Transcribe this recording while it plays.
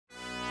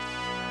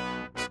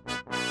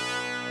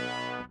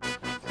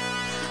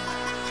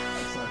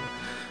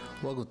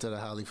Welcome to the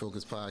Highly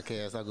Focused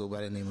Podcast. I go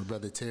by the name of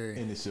Brother Terry.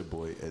 And it's your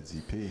boy, Ed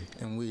ZP.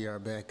 And we are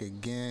back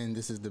again.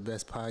 This is the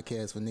best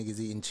podcast for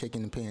niggas eating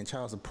chicken and paying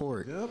child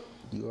support. Yep.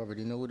 You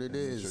already know what it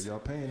is. Make sure y'all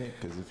paying it,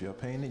 because if y'all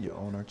paying it, you're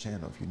on our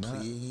channel. If you're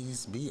not,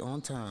 please be on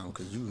time,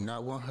 because you do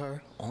not want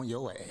her on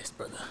your ass,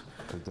 brother.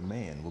 Because the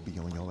man will be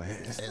on your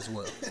ass. As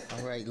well.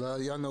 All right,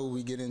 y'all know what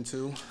we get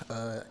into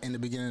in the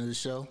beginning of the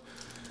show.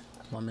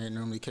 My man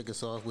normally kick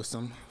us off with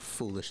some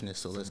foolishness,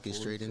 so let's get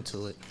straight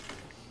into it.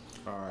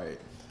 All right.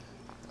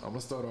 I'm going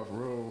to start off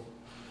real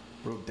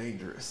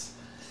dangerous.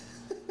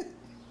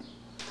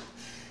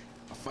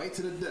 A fight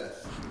to the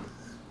death.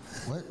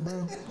 What,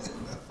 bro?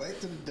 A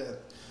fight to the death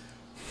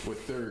with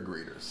third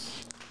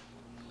graders.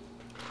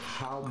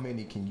 How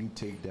many can you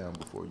take down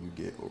before you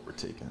get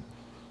overtaken?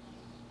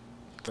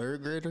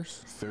 Third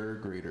graders?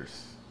 Third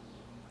graders.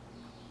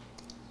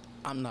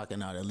 I'm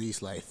knocking out at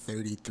least like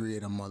 33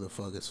 of them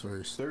motherfuckers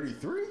first.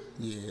 33?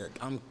 Yeah,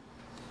 I'm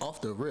off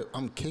the rip.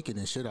 I'm kicking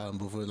the shit out of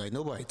them before. Like,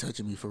 nobody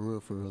touching me for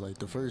real. Like,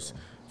 the first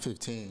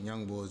 15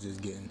 young boys just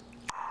getting.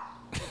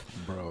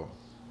 Bro,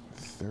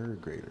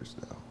 third graders,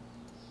 though.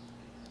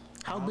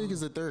 How big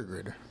is a third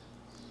grader?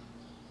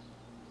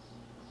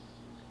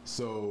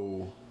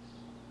 So,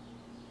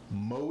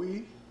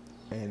 Moe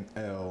and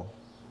L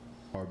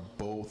are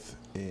both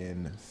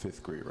in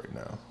 5th grade right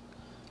now.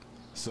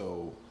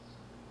 So,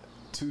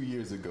 2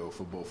 years ago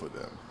for both of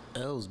them.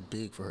 L's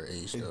big for her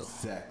age, though.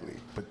 Exactly.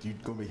 But you're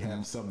going to be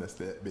having some that's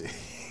that big.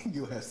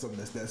 You'll have some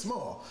that's that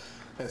small.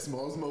 As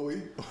small as Moe.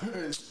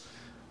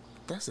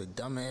 That's a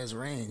dumbass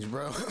range,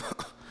 bro.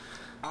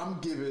 I'm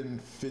giving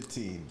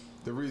 15.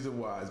 The reason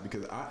why is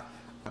because I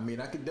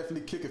could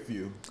definitely kick a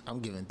few.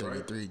 I'm giving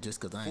 33 right?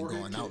 Just because I ain't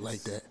going out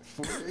like that.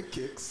 4-head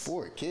kicks.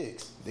 4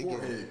 kicks.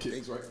 Forehead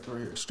kicks right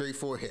here. Straight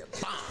forehead.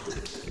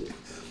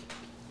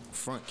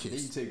 Front kicks.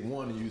 Then you take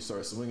one and you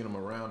start swinging them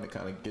around to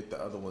kind of get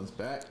the other ones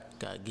back.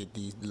 Gotta get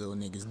these little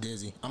niggas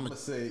dizzy. I'm gonna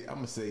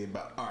say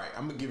about, all right,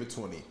 I'm gonna give it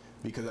 20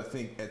 because I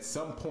think at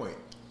some point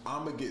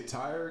I'm gonna get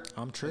tired.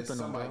 I'm tripping.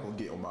 Somebody gonna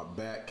get on my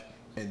back,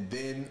 and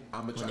then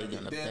I'm gonna try to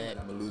get them, and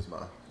I'm gonna lose my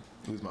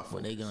focus.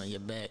 When they get on your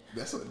back,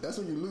 that's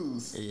when you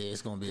lose. Yeah,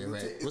 it's gonna be a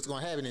wrap. What's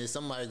gonna happen is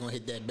somebody gonna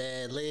hit that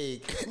bad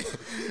leg.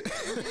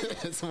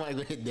 Somebody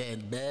gonna hit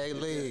that bad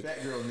leg.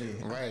 That girl knee.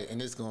 Right,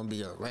 and it's gonna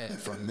be a wrap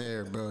from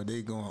there, bro.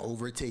 They gonna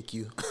overtake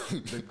you.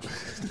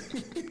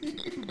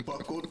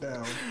 Buckle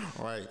down.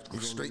 Right,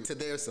 straight to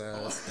their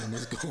side, and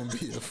it's gonna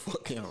be a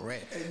fucking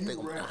wrap. And you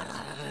rap.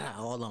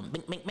 All of them,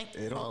 bink, bink,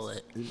 bink. All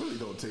that. It really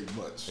don't take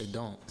much. It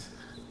don't.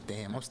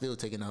 Damn, I'm still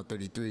taking out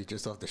 33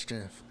 just off the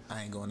strength.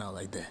 I ain't going out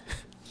like that.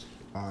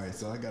 All right,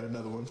 so I got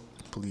another one.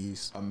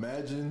 Please.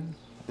 Imagine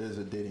there's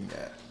a dating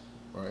app,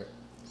 right?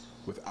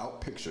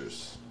 Without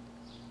pictures.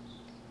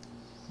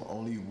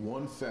 Only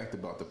one fact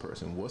about the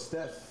person. What's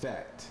that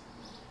fact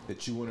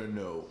that you want to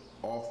know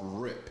off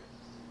rip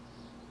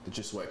that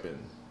you're swiping?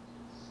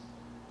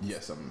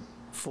 Yes,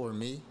 For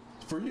me?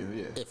 For you,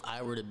 yeah. If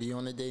I were to be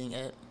on a dating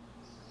app?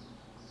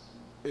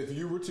 If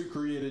you were to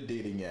create a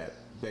dating app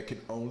that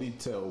could only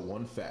tell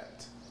one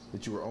fact,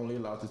 that you were only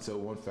allowed to tell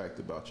one fact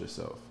about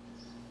yourself,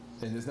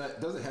 and it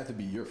doesn't have to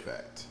be your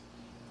fact.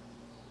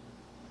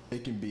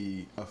 It can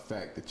be a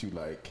fact that you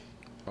like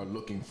are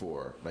looking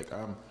for. Like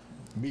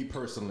me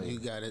personally. You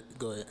got it.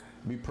 Go ahead.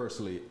 Me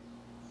personally.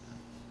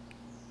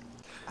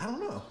 I don't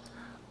know.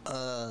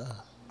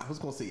 I was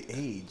gonna say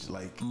age.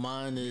 Like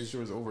mine is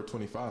sure it's over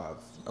 25.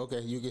 Okay,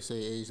 you can say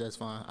age. That's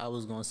fine. I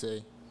was gonna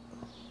say,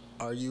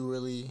 are you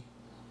really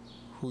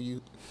who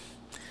you?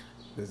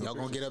 Y'all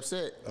gonna get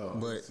upset,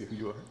 but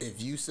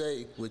if you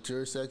say what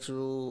your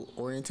sexual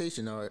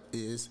orientation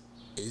is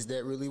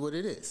that really what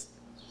it is?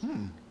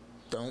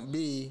 Don't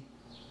be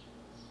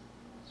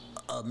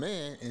a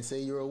man and say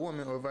you're a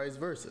woman or vice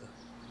versa.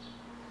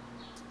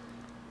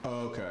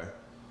 Okay.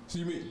 So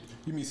you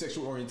mean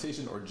sexual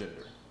orientation or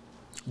gender?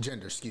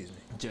 Gender, excuse me.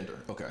 Gender.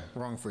 Okay.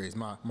 Wrong phrase.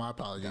 My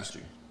apologies. Got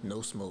you.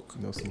 No smoke.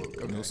 No smoke.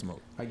 Okay. No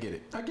smoke. I get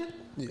it.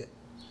 Yeah.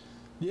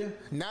 Yeah.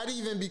 Not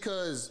even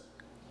because.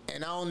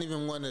 And I don't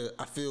even want to.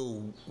 I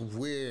feel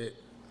weird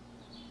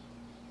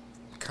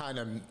kind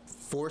of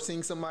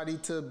forcing somebody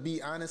to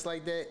be honest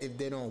like that if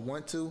they don't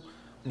want to.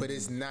 But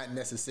it's not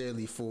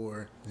necessarily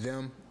for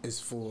them. It's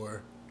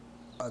for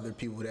other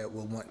people that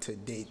will want to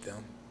date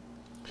them.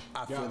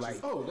 I feel like.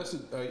 Oh, that's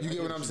you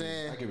get what I'm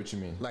saying? I get what you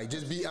mean. Like,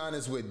 just be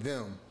honest with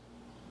them.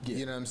 Yeah,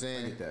 you know what I'm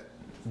saying? I get that.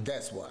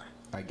 That's why.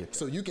 I get that.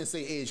 So you can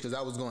say age because I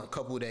was going to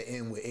couple that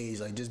in with age.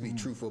 Like, just be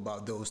truthful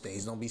about those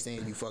things. Don't be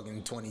saying you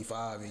fucking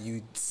 25 and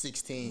you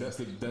 16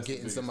 that's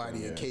getting somebody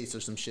thing, a case or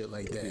some shit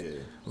like that. Yeah.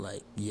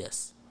 Like,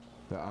 yes.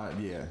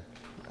 Yeah.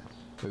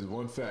 There's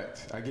one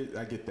fact. I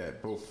get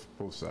that. Both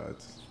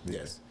sides. Yeah.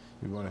 Yes.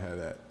 We want to have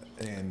that.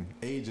 And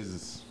age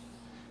is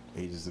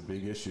a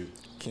big issue.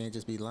 Can't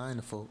just be lying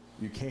to folk.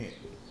 You can't.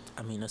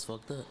 I mean, that's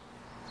fucked up.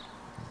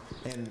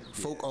 And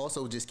folk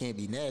also just can't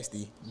be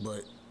nasty,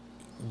 but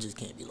you just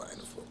can't be lying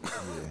to folk.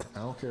 Yeah, I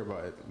don't care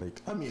about it.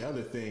 Like, I mean,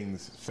 other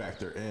things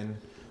factor in,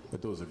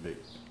 but those are big.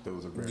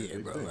 Those are very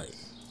big bro. things.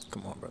 Like,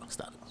 come on, bro,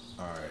 stop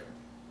it. All right,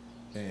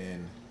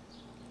 and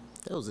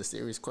That was a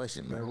serious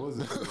question, man. That was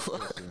a serious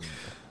question.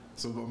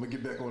 So I'm gonna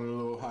get back on a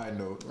little high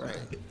note. Right.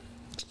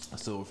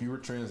 So if you were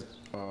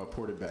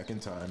transported back in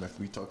time, if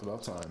we talked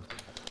about time,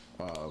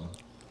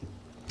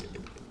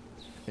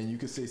 and you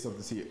could say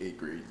something to your eighth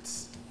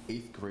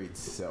grade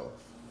self,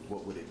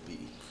 what would it be?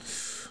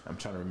 I'm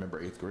trying to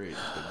remember 8th grade,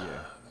 but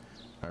yeah,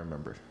 I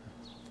remember.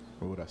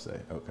 What would I say?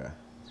 Okay.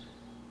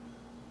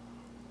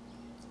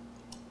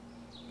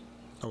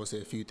 I would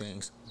say a few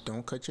things.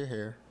 Don't cut your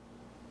hair.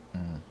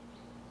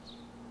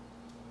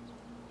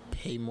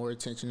 Pay more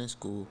attention in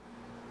school.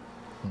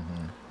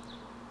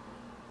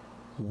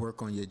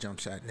 Work on your jump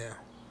shot now.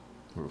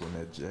 Work on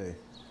that J.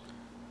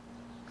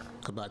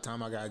 Because by the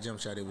time I got a jump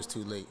shot, it was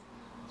too late.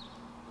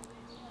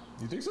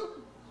 You think so?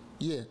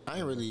 Yeah,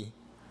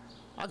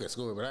 I could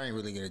score, but I ain't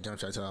really get a jump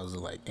shot till I was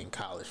like in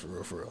college for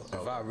real.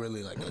 If I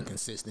really like a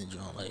consistent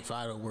jump, like if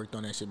I had worked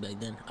on that shit back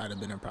then, I'd have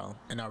been a problem.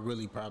 And I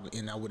really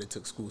I would have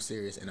took school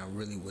serious, and I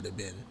really would have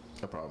been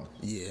a problem.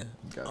 Yeah.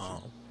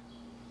 Gotcha.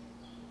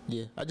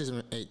 Yeah, I just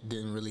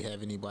didn't really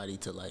have anybody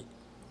to like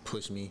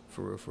push me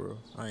for real.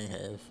 I ain't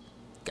have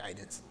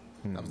guidance.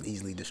 I was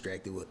easily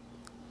distracted with,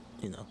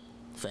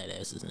 fat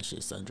asses and shit,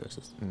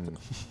 sundresses.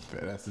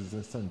 Fat asses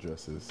and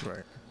sundresses.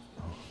 Right.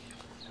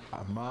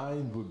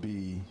 Mine would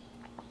be.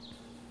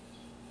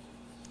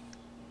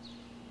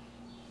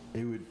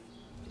 It would,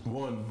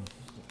 one,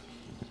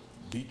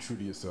 be true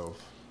to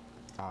yourself,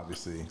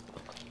 obviously,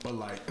 but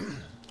like,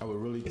 I would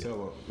really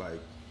tell like,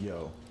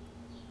 yo,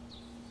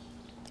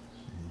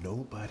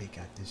 nobody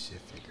got this shit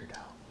figured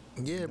out.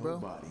 Yeah,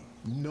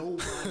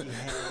 Nobody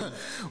has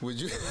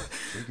would you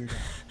figured out.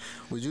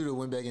 Would you have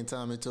went back in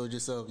time and told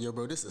yourself, yo,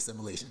 bro, this is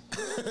assimilation?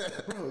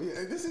 Bro,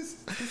 yeah, this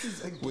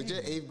is a game. Would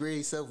your 8th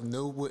grade self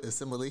know what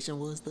assimilation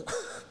was, though?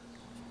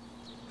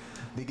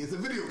 Think it's a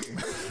video game.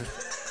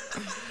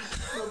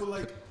 No, but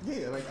like,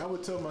 yeah, like I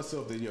would tell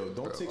myself that, yo,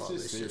 don't take shit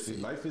seriously.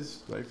 Life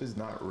is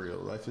not real.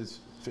 Life is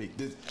fake.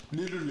 This,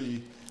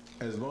 literally,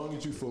 as long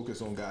as you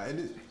focus on God,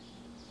 and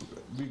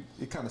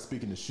it kind of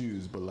speaking to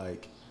shoes, but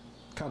like,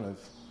 kind of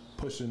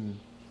pushing,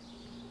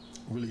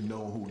 really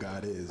knowing who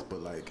God is,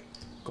 but like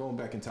going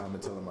back in time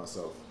and telling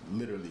myself,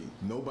 literally,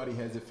 nobody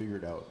has it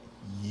figured out.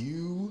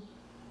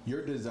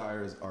 Your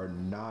desires are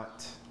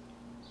not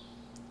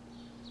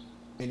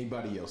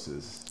anybody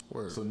else's.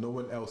 Word. So no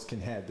one else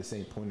can have the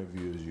same point of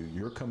view as you.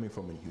 You're coming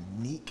from a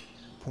unique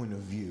point of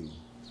view.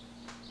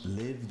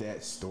 Live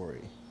that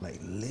story. Like,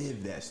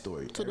 live that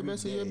story. To the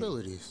best of your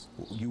abilities.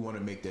 You want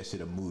to make that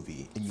shit a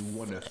movie, and you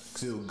want to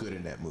feel good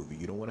in that movie.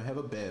 You don't want to have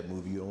a bad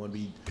movie. You don't want to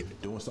be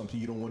doing something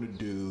you don't want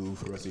to do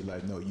for the rest of your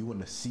life. No, you want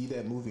to see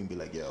that movie and be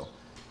like, yo,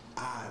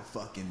 I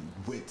fucking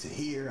went to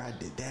here. I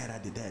did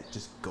that.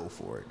 Just go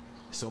for it.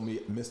 So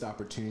many missed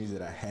opportunities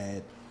that I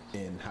had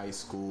in high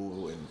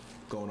school and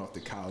going off to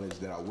college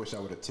that I wish I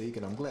would have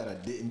taken. I'm glad I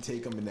didn't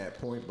take them in that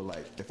point. But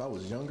like, if I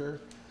was younger,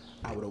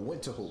 I would have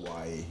went to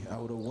Hawaii. I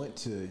would have went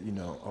to,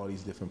 all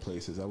these different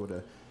places. I would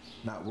have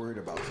not worried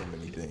about so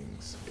many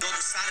things. Though the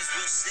sign is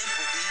real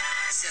simple, B.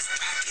 It says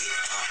back it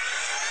up.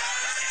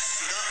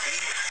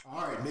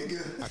 All right,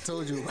 nigga. I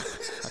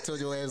told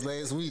your ass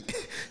last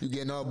week, you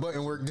getting all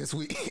button work this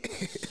week.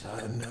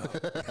 I know.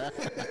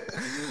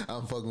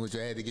 I'm fucking with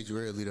you. I had to get you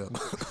early, though.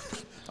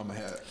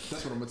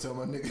 That's what I'm gonna tell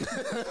my nigga.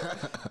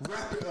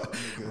 Wrap it up,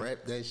 nigga.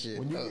 Wrap that shit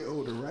When you up. get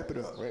older, wrap it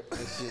up. Wrap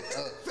that shit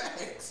up.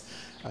 Facts.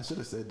 I should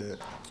have said that.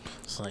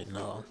 It's like,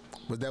 no.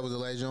 But that was the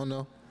last John,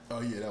 though?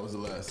 Oh, yeah, that was the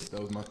last.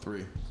 That was my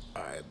 3.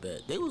 All right,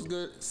 bet. They was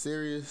good,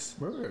 serious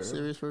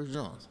first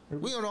Johns.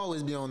 We don't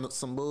always be on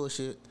some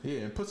bullshit. Yeah,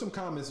 and put some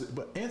comments,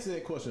 but answer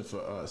that question for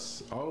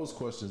us. All those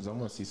questions, I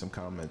want to see some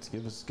comments.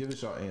 Give us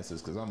your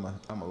answers, because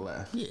I'm a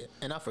laugh. Yeah,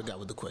 and I forgot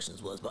what the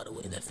questions was, by the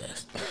way, that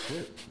fast.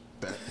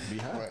 Back, be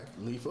high. Right.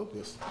 Leave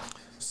focus.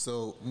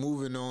 So,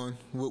 moving on,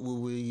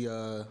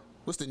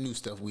 what's the new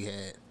stuff we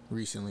had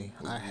recently?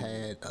 I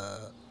had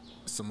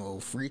some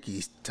old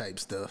freaky type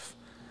stuff.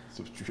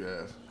 So what you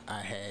have? I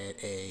had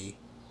a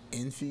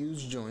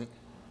infused joint.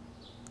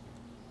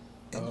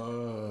 I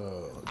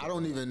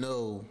don't even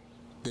know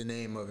the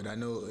name of it. I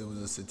know it was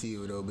a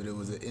sativa though, but it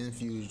was an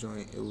infused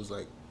joint. It was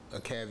like a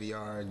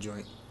caviar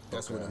joint.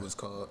 That's what it was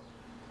called.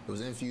 It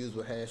was infused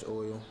with hash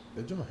oil.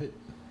 That joint hit.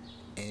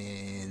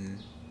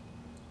 And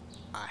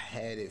I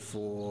had it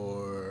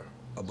for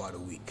about a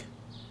week.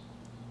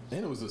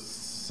 And it was a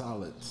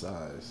solid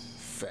size.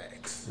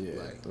 Facts.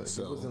 Yeah. Like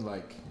so, it wasn't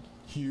like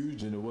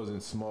huge and it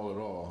wasn't small at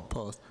all.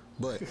 Pause.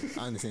 But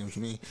I understand what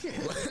you mean.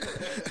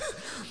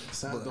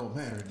 Size don't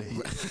matter,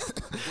 dude.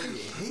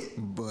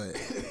 But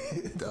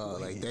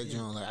like that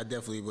joint, like I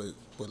definitely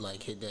would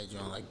like hit that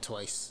joint like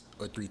twice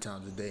or 3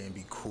 times a day and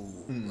be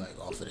cool like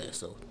off of that.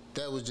 So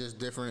that was just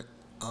different.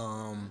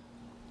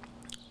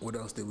 What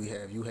else did we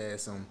have? You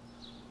had some.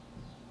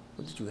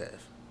 What did you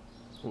have?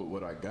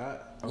 What I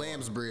got?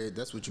 Lamb's bread.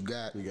 That's what you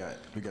got. We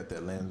got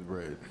that lamb's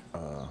bread.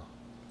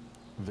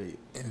 Vape.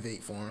 In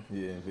vape form.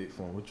 Yeah, in vape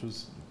form, which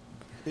was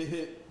it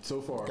hit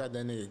so far. Got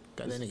that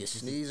nigga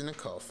sneezing and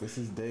coughing. This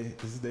is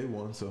day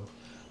 1, so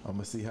I'm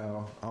gonna see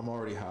how. I'm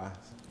already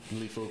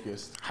highly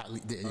focused.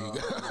 There you go.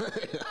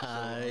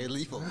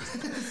 Highly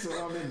focused. So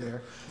I'm in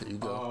there. There you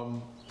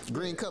go.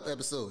 Green Cup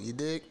episode, you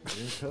dig?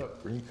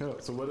 Green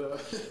Cup. So what?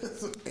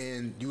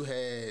 And you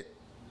had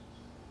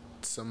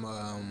some.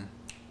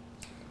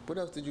 What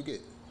else did you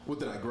get? What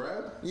did I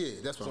grab?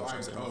 Yeah, that's what I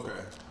was saying.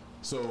 Okay.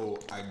 So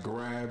I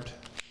grabbed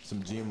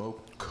some GMO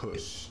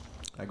Kush.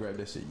 I grabbed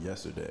that shit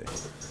yesterday.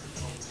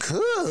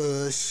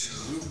 Kush.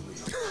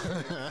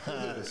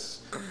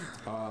 Yes.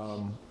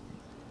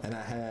 And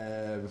I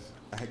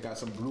had got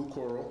some blue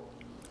coral.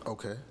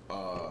 Okay.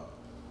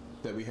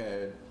 That we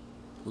had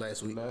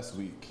last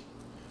week.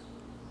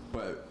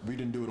 But we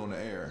didn't do it on the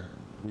air.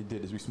 We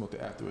did is we smoked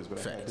it afterwards.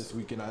 But I had this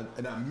week and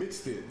I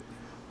mixed it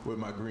with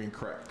my green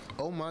crack.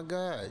 Oh my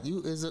God,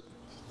 you is a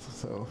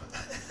so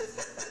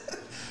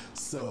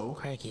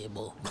crackhead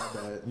boy. My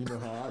bad. You know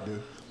how I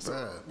do.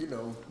 So you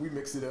know, we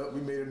mixed it up.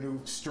 We made a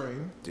new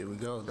strain. There we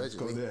go. Let's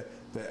go that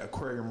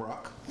aquarium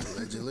rock.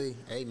 Allegedly.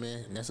 Hey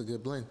man, that's a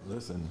good blend.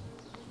 Listen,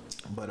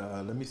 but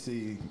let me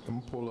see. I'm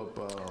gonna pull up.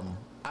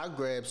 I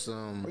grabbed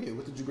some. Oh yeah,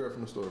 what did you grab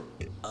from the store?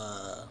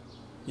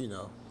 You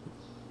know,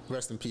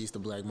 rest in peace to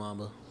Black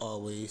Mamba.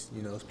 Always,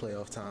 you know, it's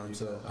playoff time,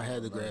 so I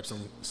had to grab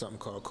something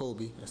called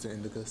Kobe. That's the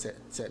indica.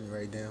 Sat me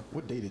right down.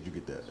 What day did you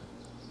get that?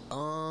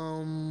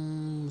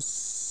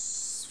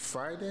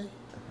 Friday.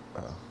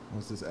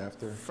 Was this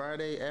after?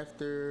 Friday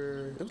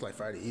after. It was like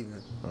Friday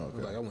evening. Oh,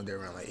 okay. Like I went there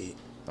around like 8.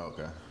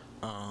 Okay.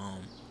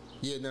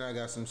 Yeah. Then I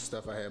got some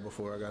stuff I had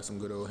before. I got some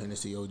good old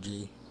Hennessy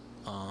OG.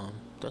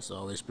 That's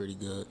always pretty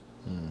good.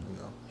 You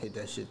know, hit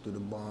that shit through the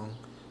bong,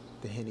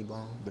 the Henny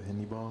bong. The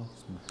Henny bong.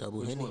 Double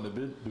Which Henny. one? The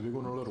big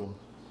one or the little one?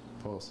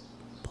 Pause.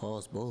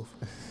 Pause both.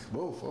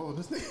 Both. Oh,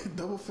 this nigga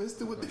double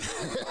fisted with the.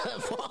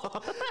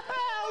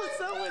 What's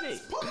up with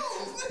it?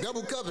 Pause.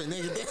 Double cupping,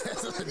 nigga.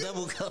 That's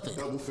double cupping.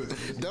 Double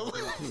fisted. Double.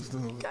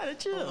 Gotta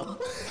chill.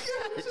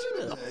 Gotta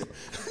chill.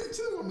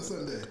 Chill on the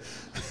Sunday.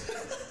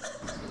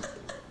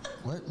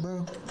 What,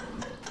 bro?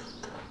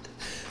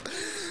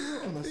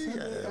 On a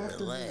Sunday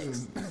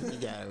Relax. You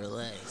gotta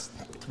relax.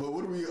 But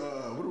what are we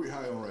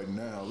high on right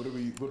now? What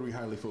are we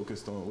highly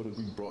focused on? What have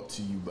we brought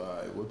to you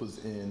by? What was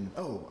in?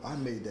 Oh, I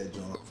made that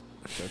jump.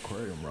 The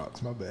aquarium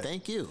rocks. My bad.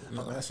 Thank you.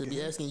 No, I should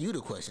be asking you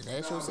the question.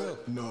 Ask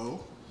yourself.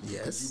 No.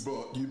 Yes.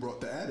 You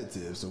brought the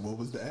additives. So what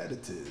was the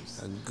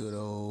additives? A good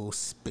old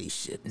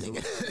spaceship,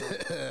 nigga.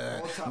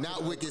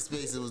 Not Wicked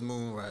Space. It was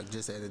Moon Rock.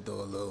 Just had to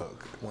throw a little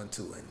 1-2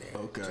 in there.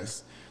 Okay.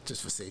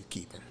 Just for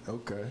safekeeping.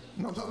 Okay.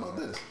 No, I'm talking about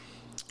this.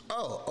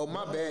 Oh,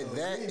 my bad.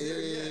 That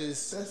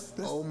is. That's,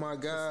 oh my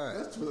God.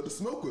 That's for the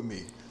smoke with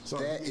me. So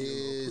that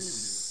is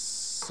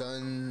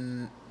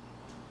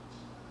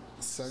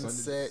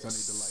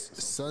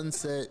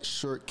Sunset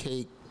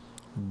Shortcake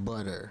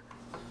Butter.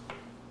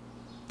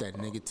 That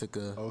nigga took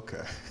a.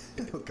 Okay.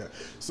 Okay.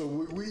 So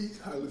we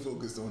highly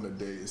focused on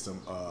today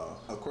some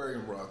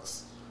aquarium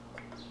rocks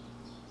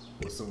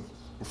with some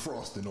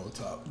frosting on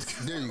top.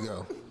 There you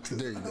go.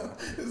 There you go.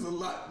 There's a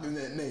lot in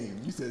that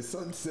name. You said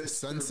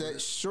Sunset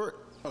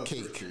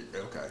Shortcake.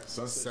 Okay.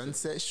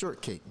 Sunset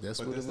Shortcake. That's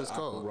what it was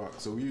called. Rock.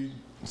 So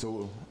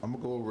I'm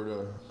gonna go over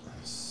the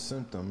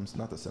symptoms,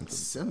 not the symptoms.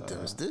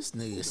 Symptoms. This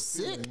nigga is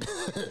sick.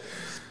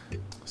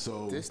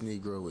 So this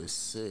Negro is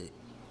sick.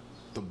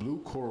 The blue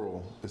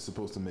coral is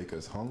supposed to make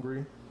us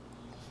hungry,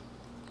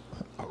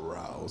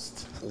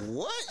 aroused.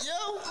 What,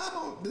 yo?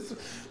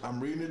 I'm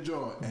reading the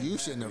joint. You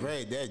shouldn't have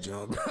read that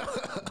joint, bro.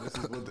 This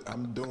is what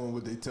I'm doing.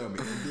 What they tell me.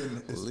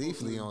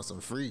 Leafly on some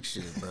freak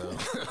shit, bro.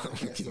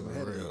 Keep it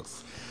real.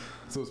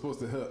 So it's supposed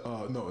to help.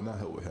 No, not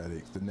help with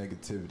headaches. The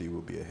negativity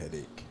will be a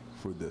headache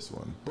for this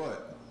one.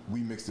 But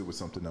we mixed it with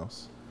something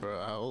else. Bro,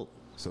 I hope.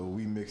 So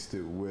we mixed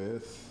it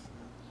with.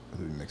 What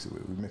did we mix it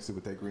with? We mixed it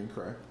with that green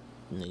crack.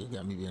 Nigga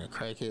got me being a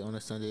crackhead on a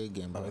Sunday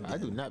again, bro. I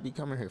do not be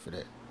coming here for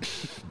that.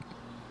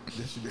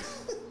 Yes, you do.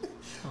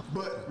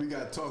 But we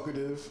got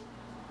talkative.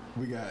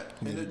 We got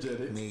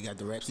energetic. Nigga got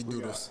the rapsy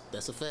doodles.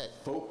 That's a fact.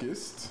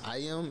 Focused. I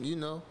am,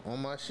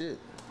 on my shit.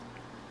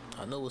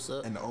 I know what's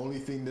up. And the only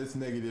thing that's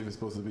negative is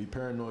supposed to be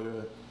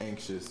paranoia,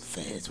 anxious.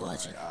 Feds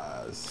watching.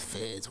 Eyes.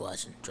 Feds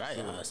watching. Dry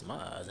eyes. My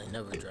eyes ain't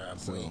never dry.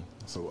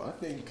 So I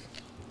think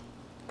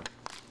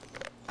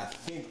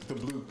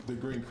the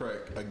green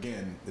crack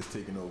again is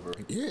taking over.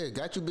 Yeah,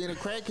 got you being a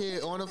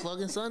crackhead on a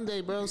fucking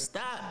Sunday, bro.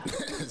 Stop.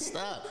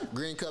 Stop.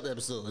 Green Cup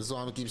episode. That's all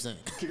I'm gonna keep saying.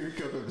 Green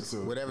Cup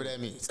episode. Whatever that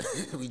means.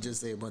 We just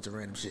say a bunch of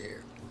random shit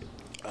here.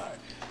 All right.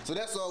 So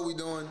that's all we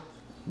doing.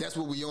 That's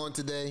what we on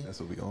today. That's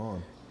what we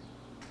on.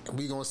 And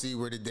we gonna see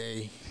where the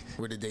day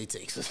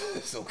takes us.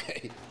 It's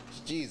okay.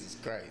 Jesus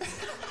Christ.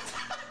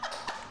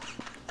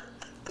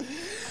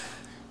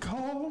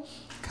 Call.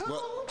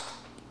 Well,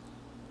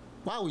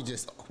 while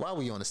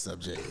we on the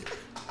subject,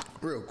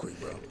 real quick,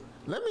 bro.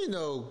 Let me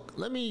know.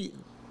 Let me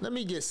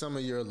get some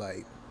of your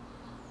like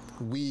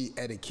weed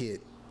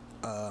etiquette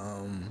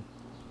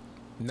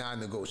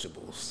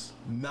Non-negotiables.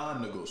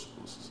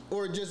 Non-negotiables.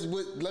 Or just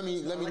let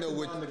me know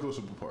what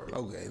non-negotiable part.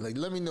 Okay, like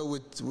let me know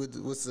what's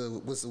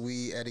the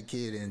weed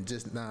etiquette and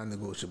just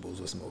non-negotiables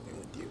with smoking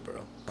with you,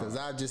 bro. Because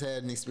I just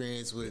had an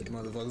experience with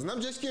motherfuckers, and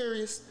I'm just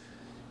curious.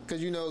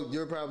 Because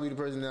you're probably the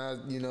person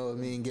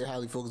that get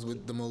highly focused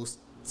with the most.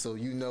 So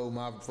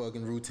my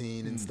fucking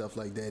routine and stuff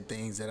like that,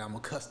 things that I'm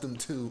accustomed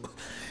to,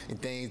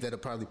 and things that'll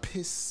probably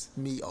piss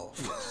me off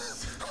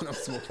when I'm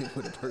smoking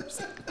with a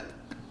person.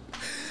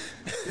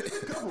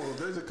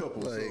 There's a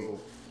couple. Like, so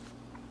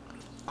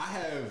I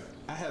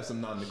have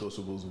some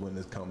non-negotiables when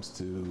it comes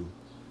to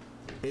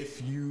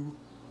if you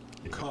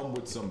come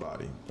with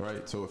somebody,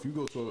 right? So if you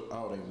go to an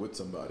outing with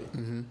somebody,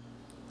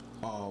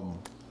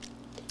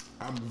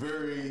 I'm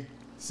very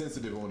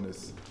sensitive on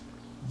this.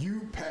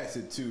 You pass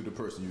it to the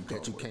person you come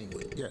that you came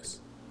with. Yes.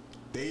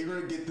 They're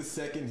gonna get the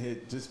second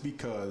hit just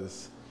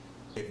because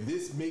if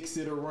this makes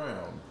it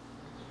around,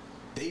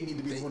 they need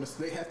to be the one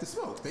they have to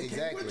smoke. They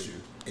can't with you.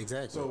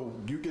 Exactly. So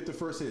you get the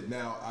first hit.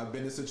 Now I've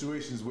been in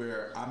situations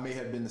where I may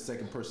have been the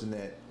second person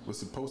that was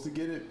supposed to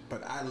get it,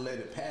 but I let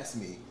it pass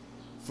me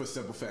for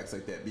simple facts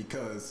like that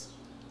because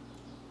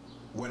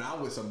when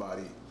I'm with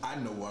somebody, I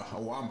know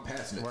who I'm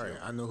passing it to.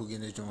 I know who's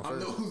getting this joint first. I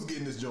know who's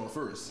getting this joint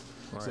first.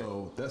 Right.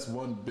 So that's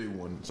one big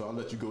one. So I'll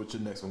let you go with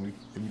your next one. We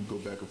can go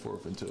back and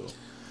forth until.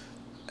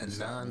 A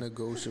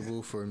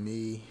non-negotiable for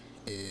me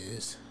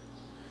is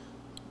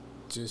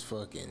just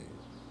fucking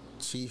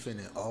chiefing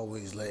and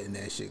always letting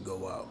that shit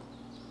go out.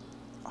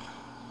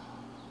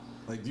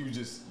 Like you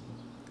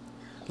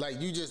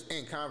just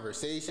in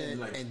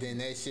conversation and then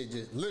that shit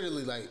just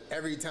literally like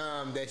every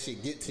time that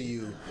shit get to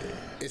you,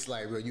 it's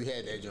like, bro, you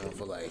had that joint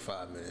for like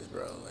 5 minutes,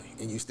 bro,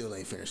 and you still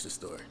ain't finished the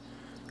story.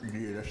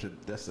 Yeah,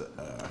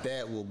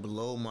 that will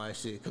blow my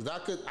shit. Cause I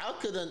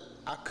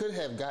could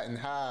have gotten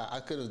high. I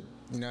could have,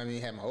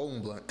 had my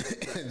own blunt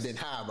and been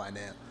high by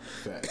now.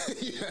 Fact.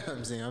 You know what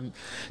I'm saying?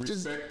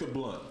 Respect the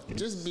blunt.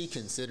 Just be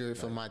considerate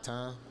for my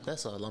time.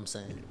 That's all I'm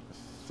saying.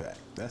 Fact.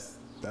 That's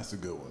a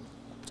good one.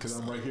 Cause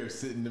I'm right here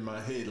sitting in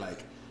my head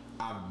like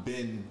I've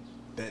been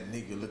that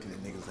nigga looking at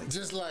niggas like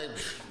just like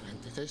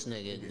this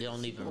nigga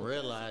don't even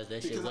realize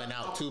that shit went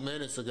out 2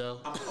 minutes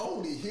ago. I'm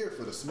only here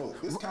for the smoke.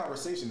 This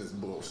conversation is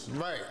bullshit.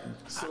 Right.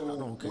 So I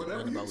don't care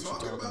about what you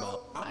talking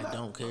about. I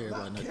don't care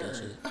about none of that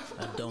shit.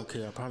 I don't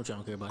care. I promise you I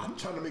don't care about it. I'm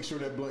trying to make sure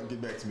that blunt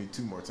get back to me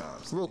 2 more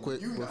times. Real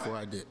quick before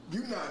I did.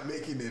 You not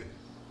making it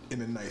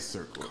in a nice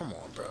circle. Come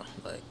on, bro.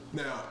 Like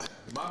now,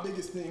 my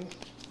biggest thing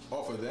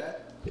off of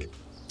that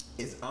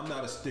is I'm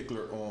not a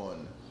stickler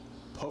on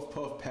puff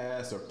puff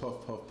pass or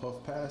puff puff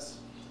puff pass.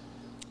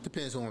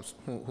 Depends who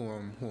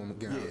I'm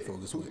getting out of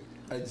focus with.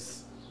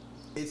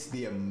 It's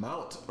the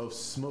amount of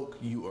smoke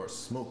you are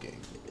smoking,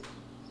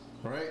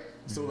 right?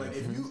 So like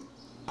if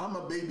I'm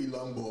a baby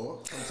long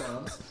ball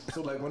sometimes.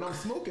 So like when I'm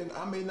smoking,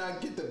 I may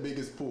not get the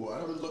biggest pull.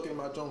 I was looking at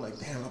my joint like,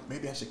 damn,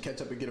 maybe I should catch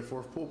up and get a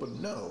 4th pull, but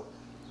no,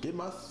 get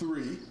my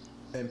 3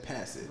 and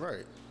pass it.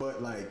 Right.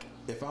 But like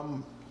if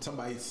I'm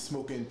somebody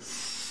smoking.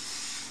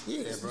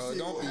 Yeah, bro.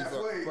 Don't be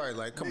halfway, right.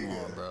 Like, come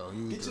on, bro.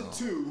 Get your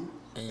 2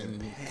 and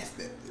pass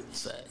that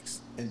bitch. Facts.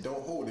 And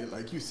don't hold it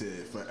like you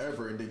said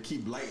forever, and then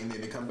keep lighting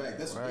it and come back.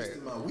 That's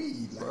wasting my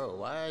weed, like. Bro.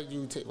 Why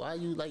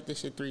you light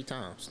this shit 3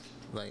 times?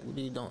 Like, what are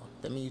you doing?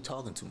 That mean you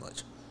talking too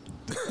much.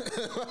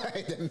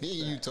 That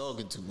mean you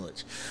talking too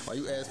much. Why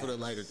you ask for the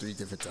lighter 3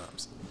 different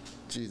times?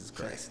 Jesus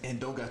Christ. And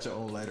don't got your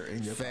own lighter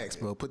in your Facts,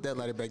 pocket. bro. Put that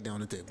lighter back down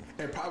on the table.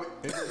 And probably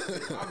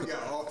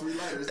got all 3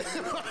 lighters.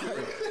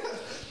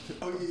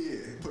 Oh yeah,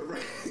 put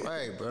right.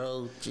 Right,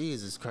 bro.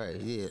 Jesus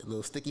Christ. Yeah,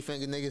 little sticky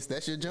finger niggas.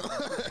 That's your joint.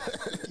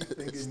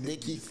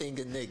 Sticky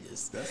finger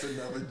niggas. That's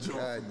another joint.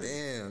 God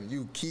damn,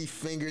 you key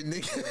finger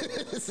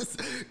niggas.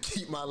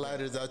 Keep my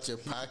lighters out your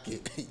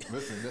pocket.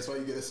 Listen, that's why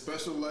you get a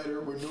special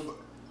lighter where nobody.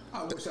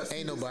 I wish I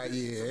ain't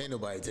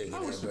nobody taking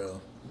that,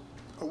 bro.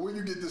 Where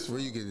you get this from?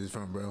 Where you get this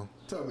from, bro?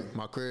 Tell me.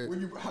 My crib.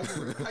 How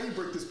you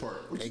break this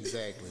part?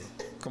 Exactly.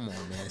 Come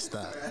on, man.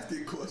 Stop.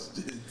 Asking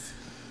questions.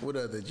 What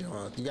other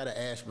John? You gotta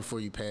ask before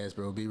you pass,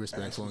 bro. Be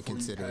respectful and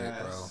considerate,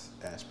 bro.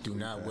 Do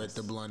not wet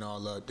the blunt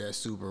all up. That's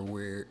super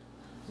weird.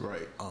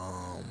 Right.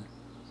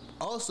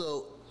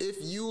 Also, if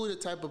you the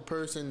type of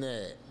person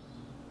that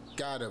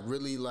gotta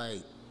really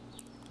like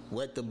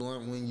wet the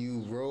blunt when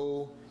you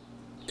roll,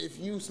 if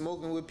you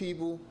smoking with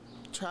people,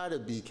 try to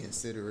be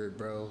considerate,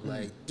 bro.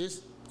 Like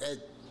just I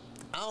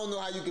don't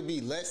know how you could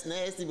be less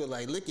nasty, but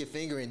like lick your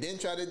finger and then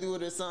try to do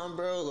it or something,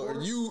 bro.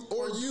 Or use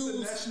the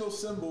national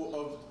symbol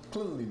of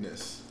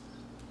cleanliness.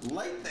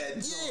 Like that.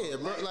 Yeah,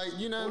 bro. Like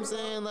you know what I'm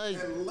saying? Like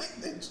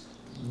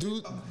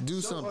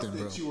do something,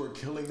 bro. That you are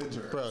killing the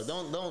germs, bro.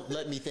 Don't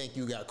let me think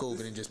you got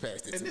COVID and just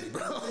passed it to me,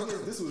 bro. The thing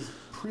is, this was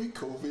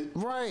pre-COVID,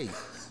 right?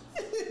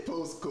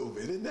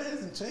 Post-COVID, and that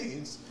hasn't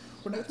changed.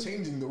 We're not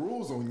changing the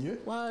rules on you.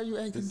 Why are you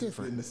acting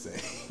different? It's been the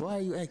same. Why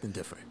are you acting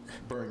different?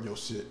 Burn your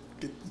shit.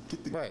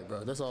 Get the right,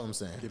 bro. That's all I'm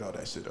saying. Get all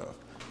that shit off.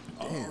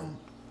 Damn.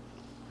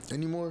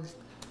 Any more?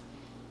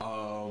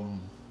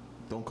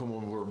 Don't come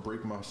over and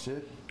break my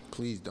shit.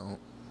 Please don't.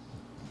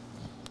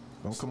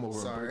 Don't come over.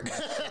 Sorry. And break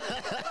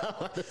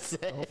my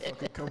shit. Don't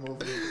fucking come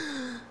over.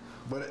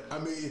 But I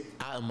mean,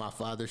 I am my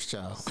father's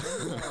child.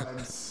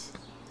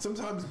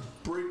 Sometimes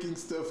breaking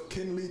stuff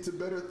can lead to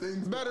better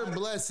things. Better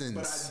blessings.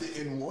 But I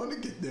didn't want to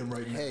get them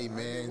right now. Hey, man.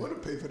 I didn't want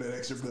to pay for that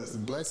extra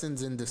blessing.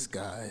 Blessings in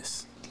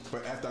disguise.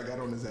 But after I got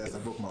on his ass, I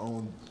broke my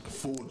own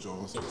full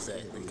jaw. So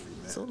Exactly.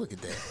 So look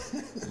at that.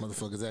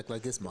 Motherfuckers act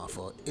like it's my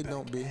fault. It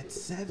don't be. At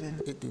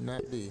 7. It do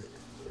not be.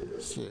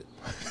 Shit.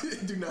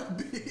 It do not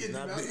be. It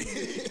Not do not be. be.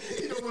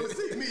 You don't want to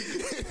see me.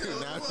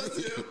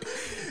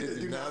 It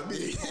do not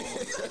be.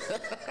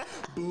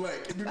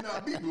 Blank. It do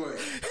not be blank.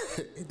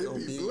 It don't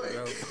be be, blank.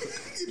 bro.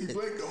 It be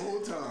blank the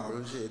whole time.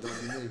 Real shit,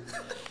 don't be me.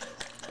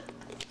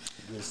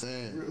 Just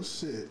saying. Real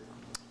shit.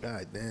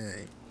 God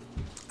dang.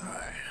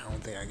 Alright, I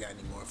don't think I got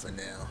any more for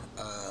now.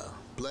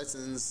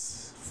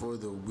 Blessings for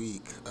the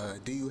week.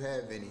 Do you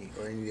have any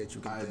or any that you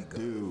can think of?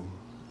 I do.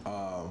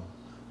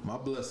 My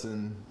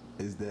blessing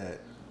is that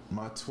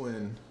my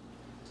twin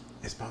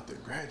is about to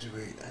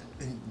graduate.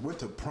 I went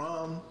to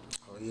prom.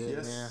 Oh yeah,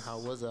 Yes. man. How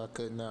was I?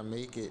 Could not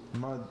make it.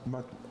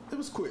 It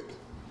was quick.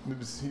 He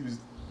was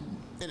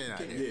In and out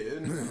there. yeah.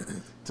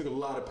 And took a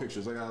lot of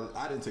pictures. Like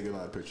I didn't take a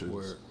lot of pictures.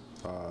 Word.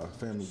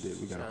 Family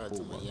did. We got Shout a out full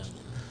to my bunch.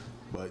 youngin'.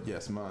 But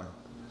yes, my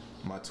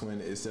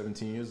twin is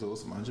 17 years old.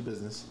 So mind your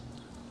business.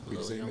 We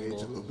the Little same young age boy.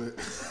 a little bit.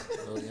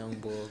 Little young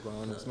boy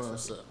growing up. That's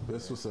What's up?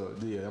 That's what's up.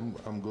 Yeah,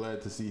 I'm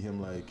glad to see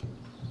him like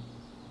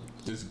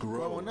just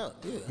grow. Growing up,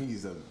 yeah.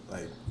 He's a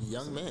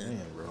Young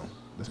man. bro.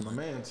 That's my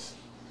man's.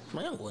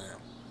 My young boy now.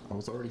 I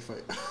was already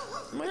fighting.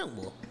 My young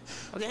boy.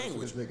 Okay, hang for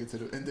with this nigga to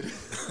the end of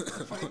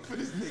the fight for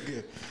this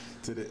nigga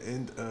to the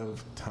end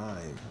of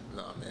time. you.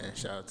 No, man.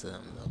 Shout out to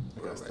him, I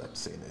though. gotta stop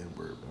saying the N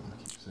word, but I'm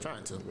gonna keep saying Trying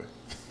it to. anyway.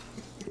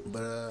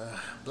 But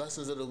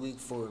blessings of the week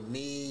for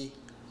me.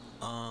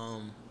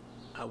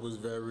 I was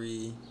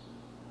very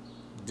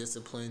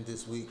disciplined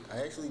this week.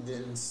 I actually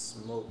didn't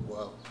smoke.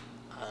 Well,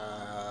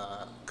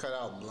 I cut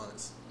out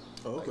blunts.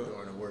 Oh, okay. Like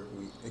during the work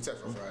week,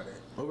 except for Friday.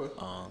 Okay.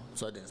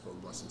 So I didn't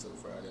smoke blunts until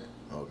Friday.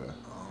 Okay.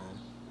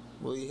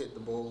 Really hit the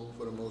bowl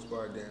for the most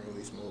part. Didn't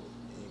really smoke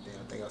anything.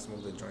 I think I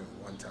smoked a drink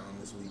one time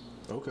this week.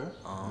 Okay.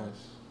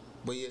 Nice.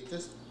 But yeah,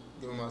 just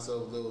giving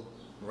myself a little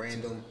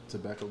random.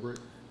 Tobacco break.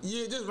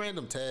 Yeah, just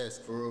random tasks,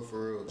 for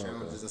real,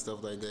 challenges and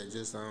stuff like that.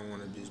 Just I don't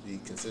want to just be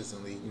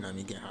consistently, you know what I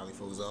mean, getting highly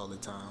focused all the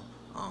time.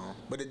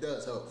 But it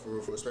does help, for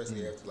real,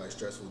 especially after like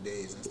stressful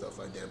days and stuff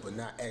like that. But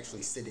not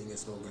actually sitting and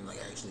smoking, like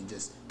actually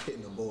just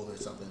hitting a bowl or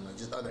something, like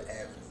just other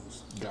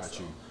avenues. Got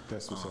you.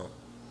 That's what's up.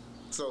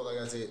 So like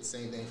I said,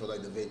 same thing for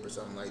like the vape or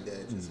something like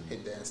that. Just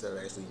hit that instead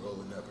of actually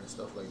rolling up and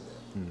stuff like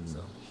that.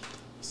 So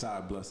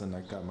Side blessing,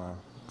 I got my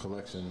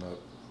collection of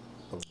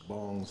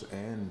bongs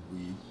and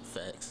weed.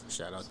 facts.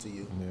 Shout out to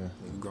you. Yeah.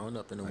 You growing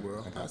up in the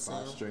world. I got see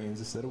 5 him. strains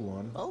instead of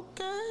 1.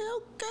 Okay.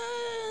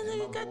 Then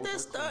you got that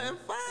starting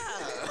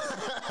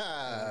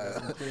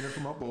 5. Cleaner for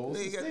my bowls.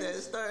 Then you got that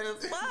starting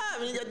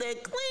 5, and you got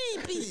that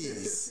clean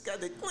piece. Got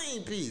the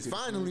clean piece.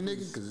 Finally,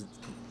 nigga, because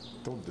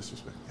Don't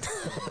disrespect me.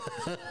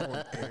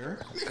 On air.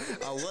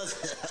 I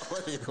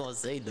wasn't gonna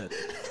say nothing,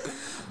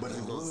 but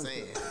I'm gonna say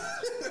it.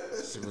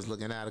 Shit was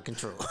looking out of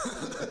control.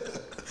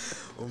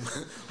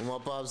 When my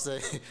pop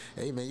say,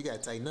 "Hey man, you gotta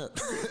tighten up.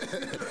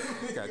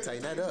 You gotta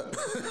tighten that up."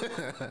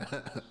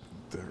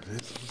 There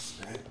is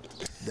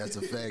respect. That's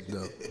a fact,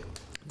 though.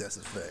 That's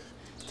a fact.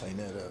 Tighten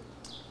that up.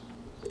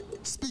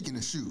 Speaking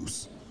of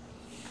shoes,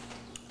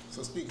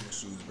 So speaking of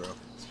shoes, bro,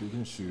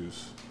 Speaking of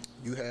shoes,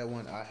 you had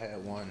one, I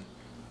had one,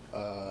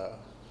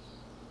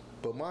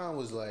 but mine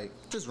was like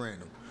just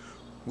random.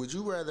 Would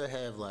you rather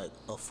have like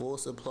a full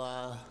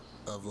supply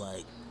of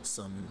like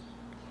some,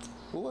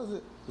 what was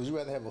it? Would you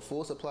rather have a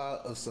full supply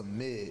of some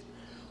mid,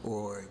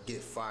 or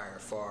get fire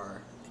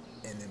far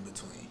and in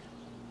between?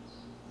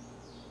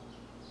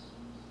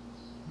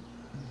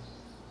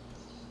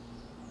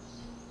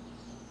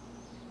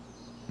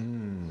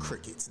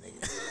 Crickets,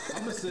 nigga.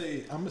 I'm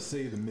gonna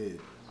say the mid.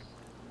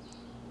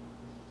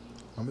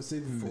 I'm gonna say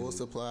the mid. Full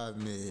supply of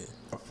mid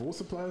A full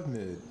supply of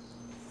mid.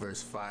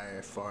 versus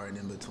fire far and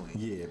in between.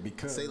 Yeah,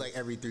 because Say like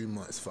every 3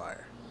 months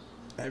fire.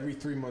 every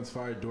 3 months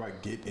fire, do I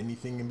get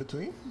anything in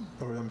between,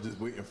 or I'm just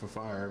waiting for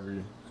fire every?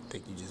 I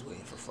think you just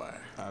waiting for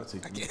fire. I'll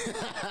take.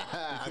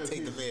 I'll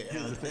take the mid.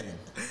 Here's the thing.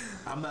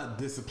 I'm not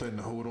disciplined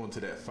to hold on to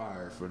that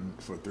fire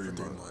for 3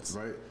 months,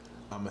 right?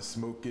 I'm gonna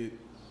smoke it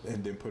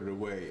and then put it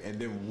away, and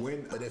then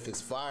when. But if it's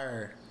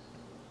fire,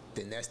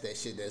 then that's that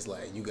shit that's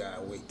like you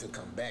gotta wait to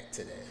come back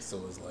to that.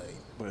 So it's like,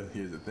 But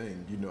here's the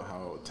thing, you know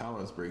how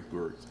tolerance break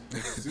works.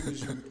 As soon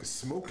as you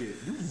smoke it,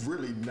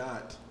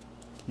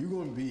 you're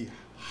gonna be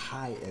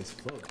high as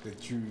fuck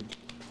that you,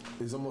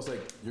 it's almost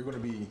like you're gonna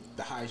be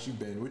the highest you've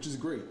been, which is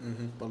great.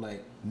 But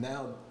like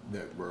now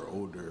that we're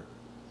older,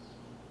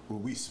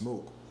 when we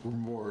smoke, we're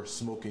more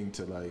smoking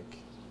to like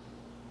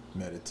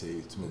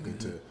meditate, smoking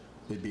to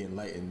it be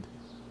enlightened.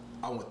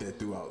 I want that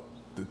throughout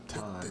the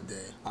time. The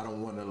day. I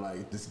don't want to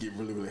like just get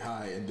really, really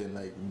high and then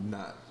like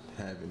not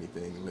have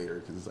anything later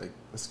because it's like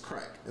it's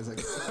crack. It's like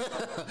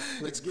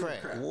it's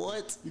crack.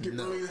 What? You get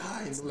No. really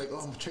high and you're like, oh,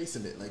 I'm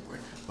chasing it. Like,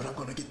 but I'm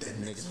gonna get that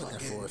next Niggas looking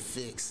fucking. for a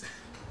fix.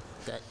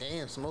 God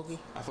damn, Smokey.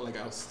 I feel like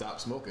I'll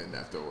stop smoking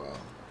after a while.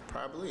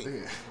 Probably.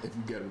 Yeah, if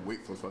you gotta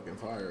wait for fucking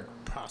fire.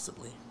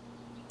 Possibly.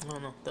 I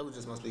don't know. That was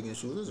just my speaking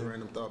shoes. This is a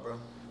random thought, bro.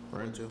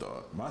 Random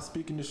thought. My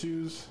speaking the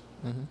shoes.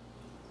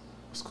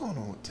 What's going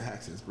on with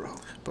taxes, bro?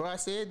 Bro, I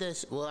said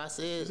that. I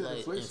said like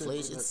inflation.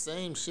 It's the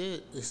same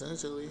shit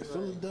essentially.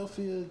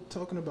 Philadelphia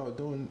talking about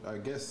doing. I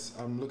guess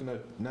I'm looking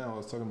at now. I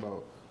was talking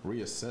about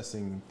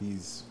reassessing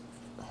these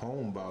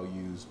home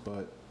values,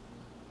 but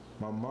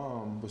my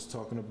mom was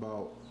talking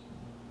about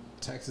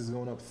taxes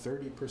going up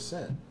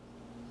 30%.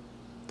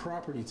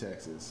 Property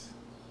taxes.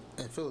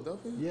 In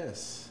Philadelphia?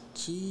 Yes.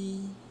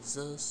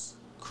 Jesus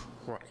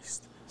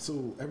Christ.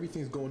 So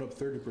everything's going up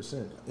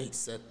 30%.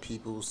 Except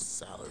people's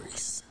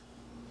salaries.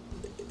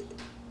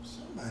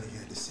 Somebody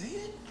had to say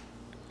it.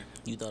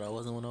 You thought I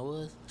wasn't when I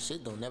was?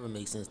 Shit don't never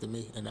make sense to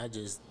me. And I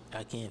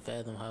can't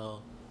fathom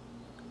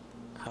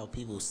how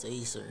people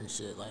say certain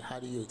shit. Like, how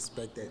do you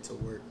expect that to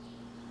work?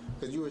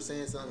 Because you were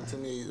saying something to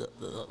me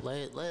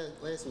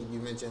last week. You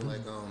mentioned,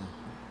 like,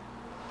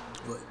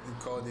 what you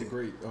called it? The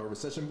great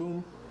recession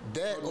boom?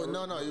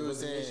 No, you were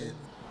saying,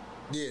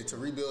 yeah, to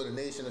rebuild a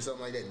nation or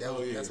something like that.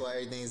 That's why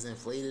everything's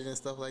inflated and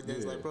stuff like that. Yeah.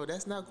 It's like, bro,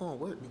 that's not going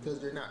to work because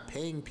they're not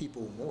paying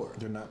people more.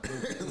 They're not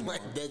paying people more.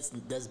 Like,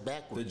 that's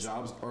backwards. The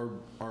jobs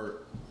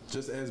are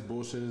just as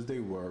bullshit as they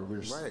were.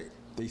 Right.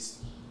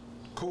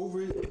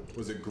 COVID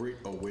was a great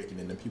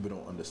awakening and people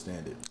don't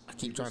understand it. I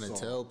keep trying to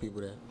tell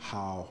people that.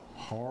 How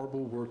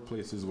horrible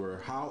workplaces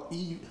were, how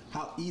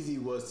easy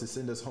it was to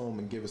send us home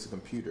and give us a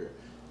computer,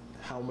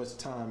 how much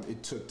time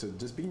it took to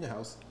just be in your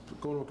house,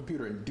 go to a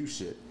computer and do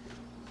shit.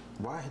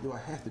 Why do I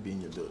have to be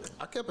in your building?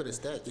 I kept it a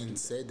stack and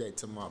said that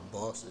to my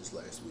bosses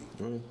last week.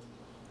 Really?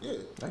 Yeah.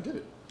 I get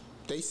it.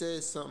 They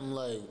said something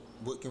like,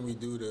 what can we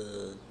do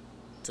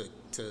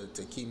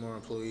to keep more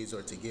employees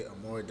or to get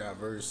a more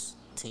diverse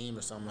team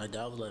or something like that.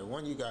 I was like,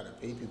 one, you gotta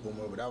pay people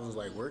more, but I was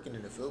like, working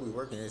in the field we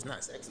working, it's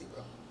not sexy,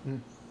 bro.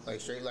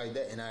 Like, straight like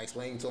that. And I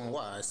explained to him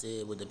why. I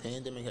said what the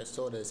pandemic has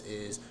taught us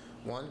is,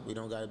 one, we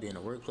don't gotta be in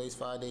the workplace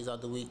 5 days out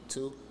of the week.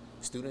 Two,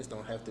 students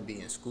don't have to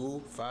be in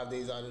school 5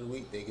 days out of the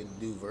week. They can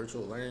do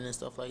virtual learning and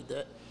stuff like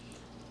that.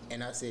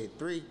 And I said,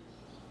 three,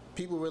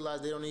 people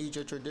realize they don't need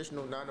your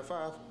traditional 9 to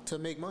 5 to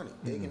make money.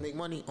 They can make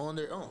money on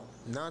their own.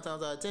 9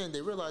 times out of 10,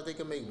 they realize they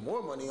can make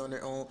more money on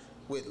their own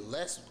with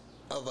less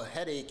of a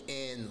headache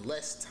and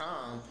less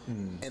time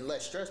and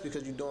less stress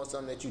because you're doing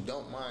something that you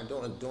don't mind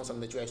doing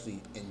something that you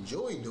actually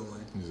enjoy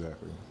doing.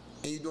 Exactly.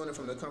 And you're doing it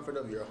from the comfort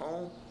of your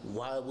home.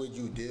 Why would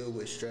you deal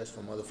with stress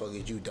from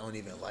motherfuckers you don't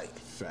even like?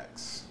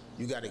 Facts.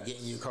 You got to get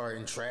in your car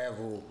and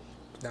travel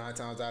 9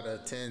 times out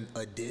of 10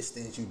 a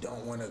distance you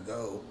don't want to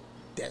go.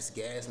 That's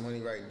gas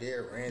money right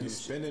there. Random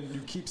shit.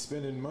 You keep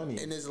spending money.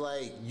 And it's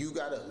like, you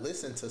got to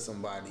listen to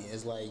somebody.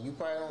 It's like, you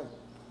probably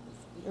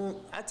don't.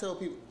 I tell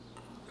people,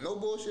 no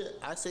bullshit.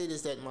 I say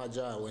this at my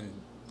job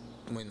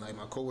when like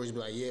my coworkers be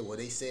like, yeah, well,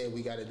 they said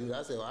we got to do that.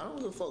 I say, well, I don't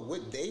give a fuck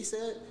what they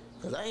said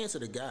because I answer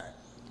the guy.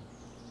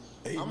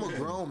 Amen. I'm a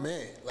grown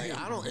man. Like,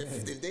 I don't.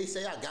 If they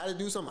say I got to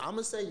do something, I'm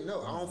gonna say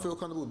no. I don't feel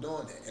comfortable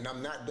doing that, and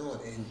I'm not doing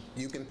it. And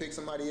you can pick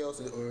somebody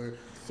else, or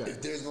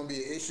if there's gonna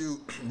be an issue,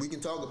 we can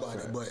talk about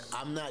it. But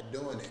I'm not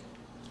doing it.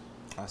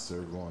 I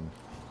serve one.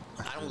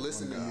 I don't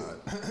listen to you.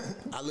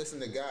 I listen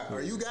to God.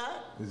 Are you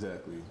God?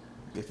 Exactly.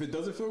 If it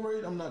doesn't feel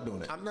right, I'm not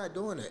doing it. I'm not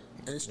doing it.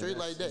 And it's straight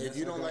like that. If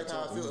you don't like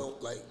how I feel,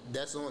 like,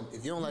 that's on.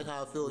 If you don't like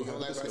how I feel, you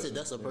don't like what I said,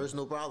 that's a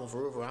personal problem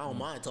for real. I don't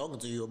mind talking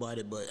to you about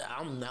it, but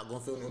I'm not going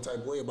to feel no type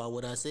of way about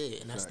what I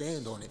said, and Facts. I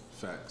stand on it.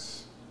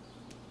 Facts.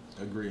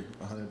 Agree,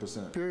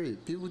 100%.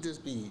 Period. People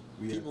just be,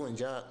 people in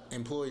job,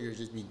 employers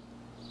just be,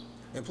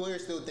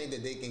 employers still think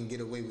that they can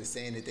get away with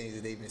saying the things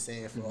that they've been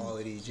saying for all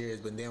of these years,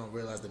 but they don't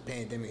realize the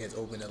pandemic has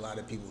opened a lot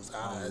of people's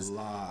eyes. A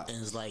lot. And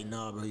it's like,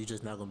 nah, bro, you're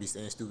just not going to be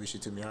saying stupid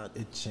shit to me.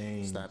 It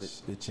changed. Stop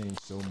it. It changed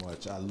so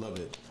much. I love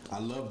it. I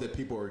love that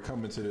people are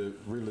coming to the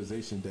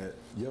realization that,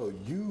 yo,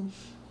 you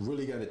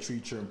really got to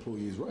treat your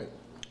employees right.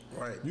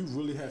 Right. You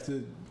really have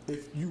to,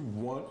 if you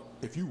want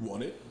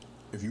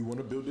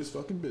to build this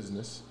fucking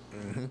business,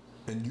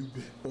 and you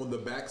on the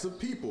backs of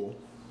people,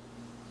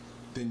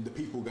 then the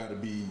people got to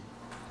be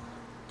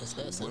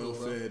well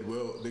fed.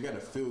 Well, they got to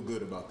feel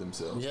good about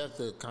themselves. You have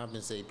to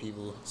compensate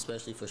people,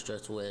 especially for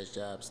stressful ass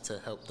jobs, to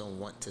help them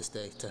want to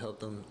stay, to help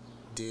them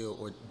deal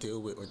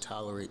with or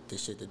tolerate the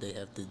shit that they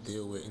have to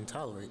deal with and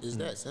tolerate. It's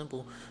that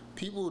simple.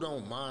 People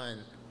don't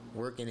mind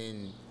working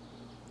in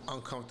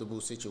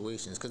uncomfortable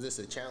situations because it's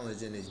a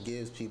challenge and it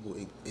gives people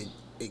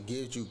it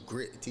gives you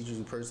grit, it teaches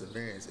you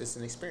perseverance. It's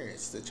an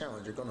experience, it's a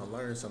challenge. You're gonna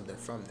learn something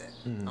from that.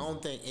 I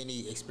don't think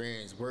any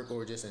experience, work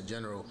or just in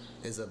general,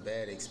 is a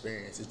bad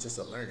experience. It's just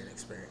a learning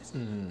experience.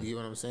 You get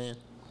what I'm saying?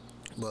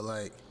 But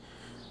like,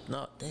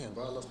 no, damn,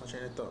 bro, I lost my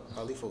train of thought.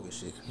 Highly focused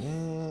shit.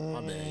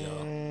 My bad,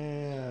 y'all.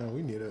 Yeah,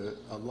 we need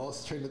a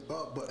lost train of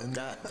thought button.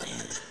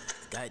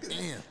 God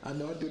damn. I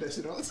know I do that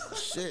shit all the time.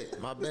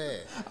 Shit, my bad.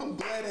 I'm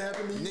glad it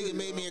happened to you. Nigga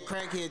made me a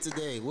crackhead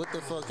today. What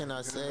the fuck can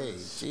I say?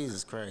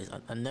 Jesus Christ.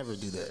 I never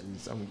do that.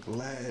 I'm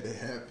glad it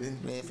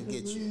happened. Man,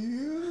 forget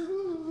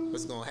you.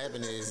 What's gonna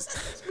happen is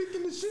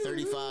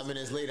 35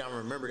 minutes later, I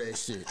remember that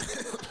shit.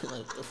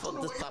 Like, the fuck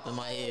this pop in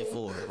my head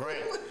for?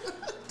 Right.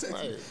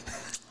 Like,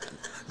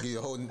 give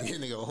a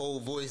nigga a whole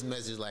voice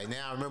message like,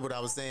 now I remember what I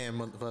was saying,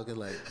 motherfucker.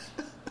 Like,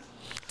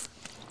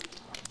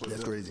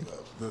 that's crazy.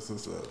 That's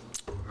what's up.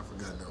 I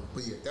forgot though.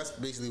 But yeah, that's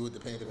basically what the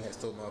pandemic has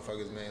told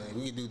motherfuckers, man. Like,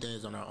 we can do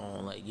things on our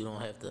own. Like, you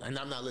don't have to. And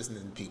I'm not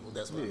listening to people.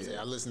 That's what I'm saying.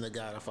 I listen to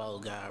God. I follow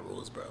God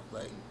rules, bro.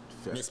 Like,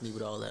 miss me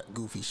with all that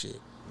goofy shit.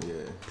 Yeah.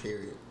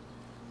 Period.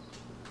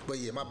 But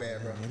yeah, my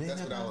bad, bro.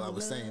 That's what I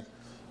was saying.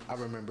 I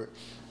remember.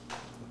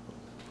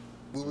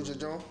 What was your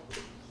drum?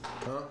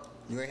 Huh?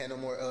 You ain't had no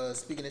more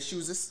speaking of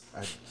shoeses?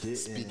 I didn't.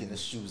 Speaking of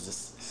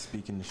shoeses.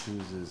 Speaking of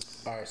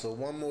shoeses. All right, so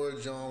one more,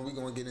 John. We're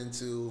going to get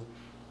into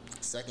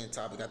second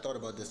topic. I thought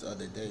about this the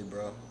other day,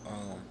 bro.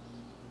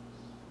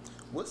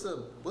 What's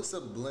a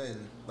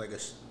blend, like a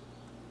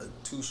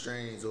 2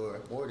 strains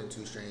or more than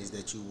 2 strains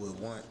that you would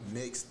want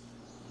mixed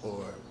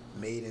or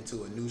made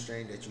into a new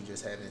strain that you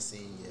just haven't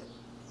seen yet?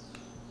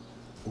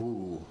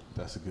 Ooh,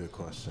 that's a good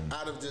question.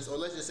 Out of just, or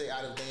let's just say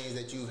out of things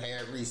that you've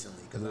had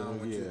recently, because I don't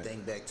want you to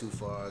think back too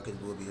far, because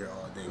we'll be here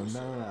all day.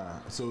 Nah.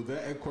 So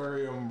that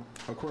aquarium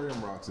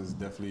rocks is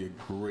definitely a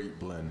great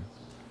blend.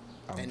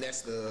 And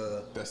that's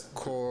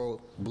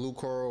coral, blue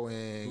coral,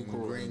 and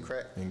green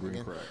crack. And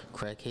green crack.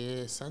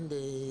 Crackhead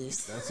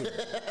Sundays. That's a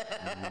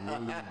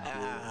really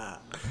good.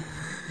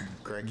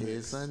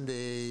 Crackhead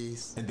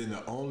Sundays. And then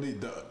the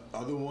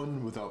other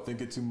one, without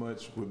thinking too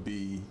much, would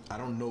be, I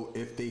don't know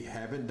if they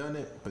haven't done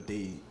it, but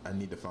I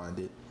need to find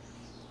it,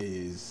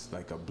 is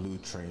like a blue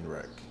train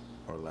wreck,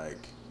 or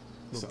like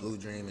Blue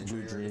Dream and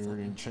Blue Dream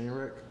and train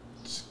wreck.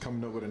 Just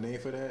coming up with a name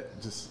for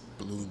that, just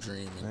Blue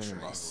Dream and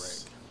train wreck.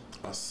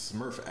 A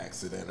Smurf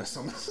accident or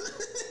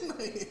something,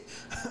 like,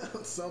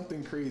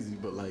 something crazy,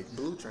 but like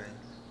Blue Train.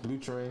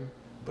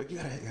 But you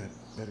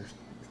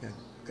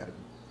gotta.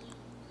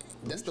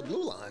 That's the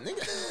blue line,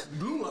 nigga.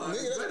 Blue line,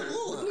 nigga, that's the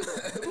blue line.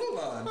 The blue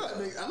line.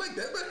 I like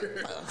that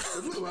better.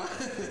 The blue line.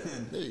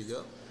 There you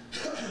go.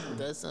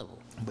 That's simple.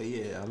 But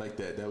yeah, I like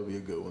that. That would be a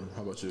good one.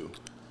 How about you?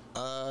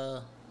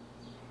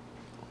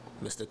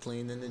 Mr.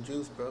 Clean in the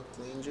Juice, bro.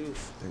 Clean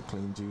Juice. That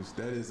Clean Juice.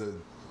 That is a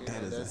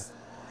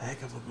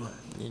heck of a blunt.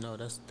 You know,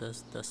 that's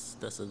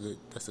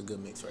a good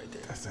mix right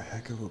there. That's a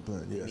heck of a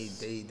blunt. Yes. I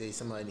need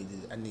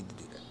to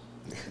do that.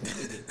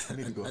 I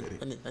need to go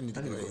ahead. I need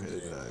to go ahead and do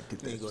that.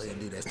 I need to go ahead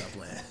and do that. Stop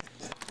playing.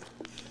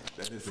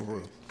 That is for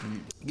real.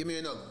 Give me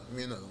another.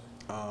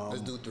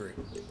 Let's do 3.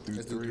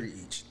 Let's do 3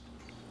 each.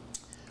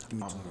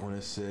 I'm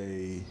gonna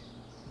say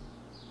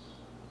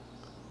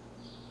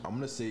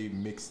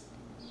mix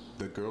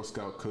the Girl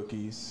Scout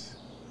cookies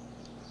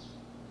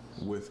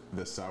with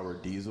the sour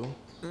diesel.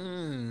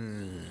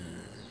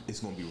 It's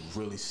gonna be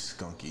really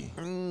skunky.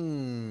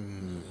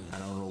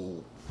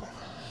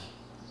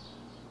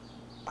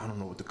 I don't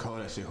know what to call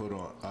that shit. Hold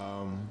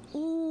on.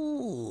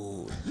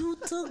 Ooh, you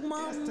took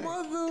my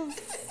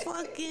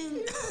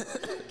motherfucking.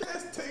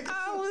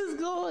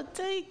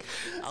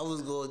 I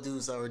was gonna do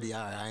sour diesel.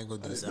 I ain't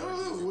gonna do sour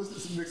diesel. What's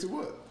this mix of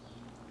what?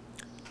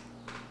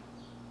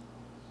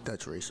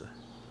 Dutch Racer.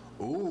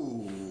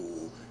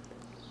 Ooh.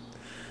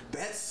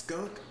 That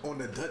skunk on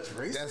the Dutch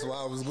Racer? That's why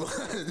I was going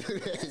to do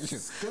that.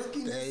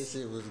 Skunky? That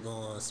shit was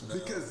going to smell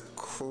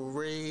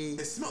crazy.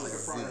 It smelled like a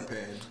frying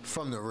pan.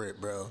 From the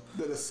rip, bro.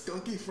 The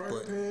skunky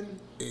frying pan?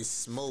 It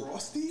smoked.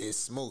 Frosty? It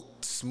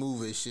smoked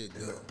smooth as shit,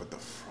 though. But the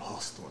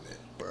frost on it,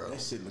 bro. That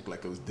shit looked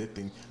like it was dipped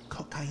in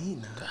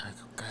cocaine.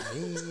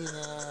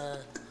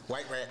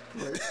 White rat.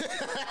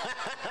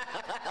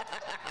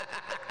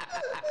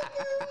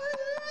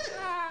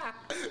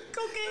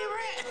 Cocaine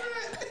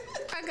rat.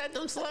 I got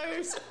them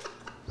slurs.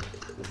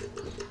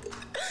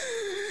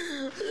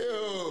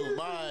 Yo,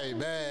 my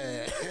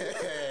bad.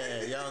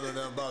 Y'all know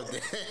nothing about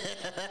that.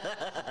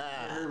 I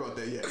heard about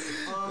that yet.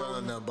 Y'all know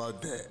nothing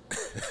about that.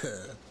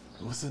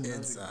 What's another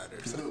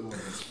Insiders? Good one.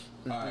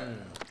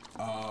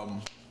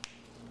 All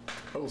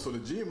right. So the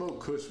GMO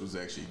Kush was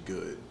actually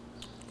good.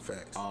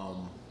 Facts.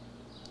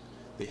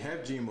 They have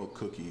GMO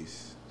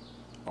cookies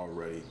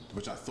already,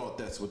 which I thought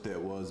that's what that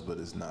was, but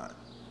it's not.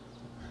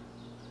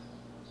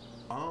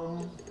 I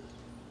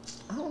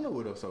don't know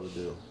what else I would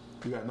do.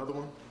 You got another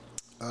one?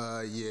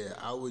 Yeah,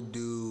 I would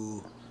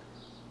do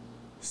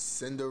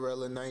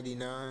Cinderella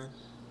 99,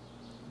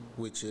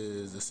 which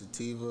is a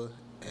sativa,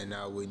 and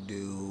I would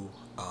do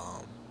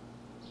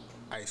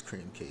ice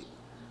cream cake.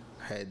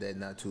 I had that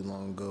not too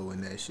long ago,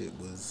 and that shit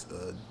was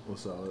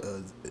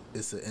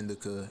it's an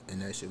indica,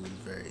 and that shit was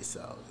very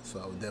solid. So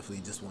I would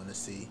definitely just want to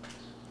see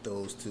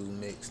those two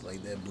mix,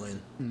 like that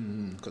blend,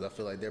 because I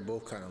feel like they're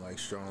both kind of like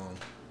strong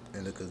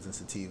indicas and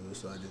sativas.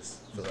 So I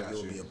just feel like it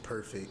would be a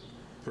perfect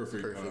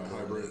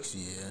hybrid mix.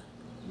 Yeah.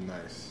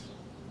 Nice.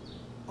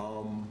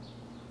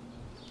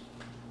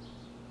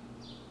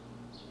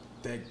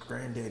 That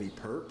Granddaddy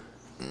Perp.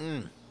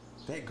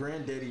 That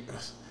Granddaddy.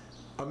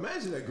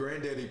 Imagine that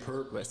Granddaddy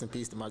Perp. Rest in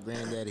peace to my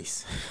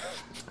granddaddies.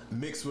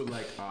 Mixed with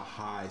like a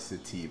high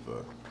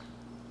sativa,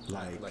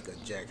 like a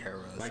Jack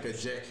Harrah. Like a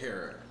Jack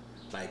Harrah,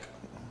 like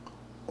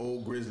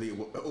old grizzly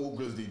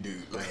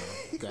dude. Like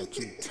got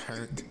you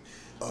turned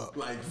up,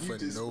 like you for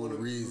just no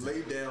reason.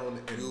 Lay down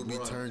and you'll be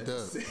turned at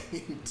up. the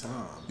same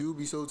time. You'll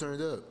be so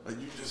turned up. Like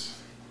you just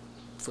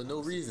for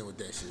no reason with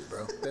that shit,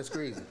 bro. That's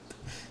crazy.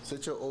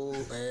 Sit your old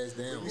ass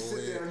down. When you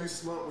sit down, you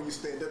slump. When you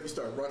stand up, you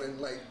start running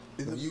like.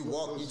 When you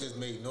walk, you just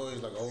make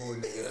noise like old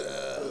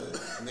nigga.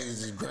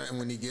 Niggas just grunting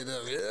when he get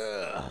up.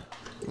 Yeah.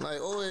 Like,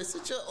 oh,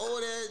 sit your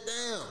old ass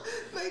down.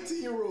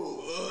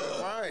 19-year-old.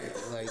 Right.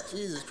 Like,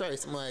 Jesus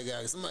Christ, somebody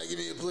give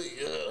me a plate.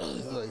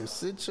 Like,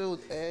 sit your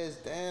ass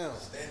down.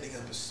 Standing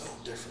up is so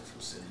different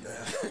from sitting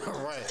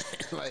down. Right.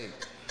 Like,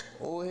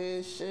 old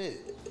head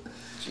shit.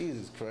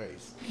 Jesus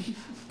Christ.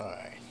 All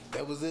right.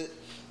 That was it?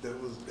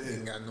 That was it.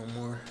 Ain't got no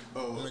more.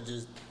 Oh. I'm gonna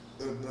just.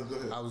 No, go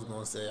ahead. I was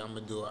gonna say I'm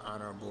gonna do an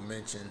honorable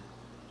mention.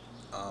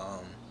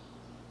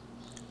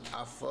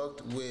 I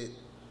fucked with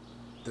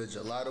the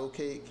gelato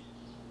cake.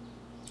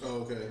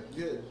 Oh, okay.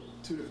 You had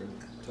two different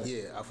types.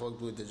 Yeah, I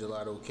fucked with the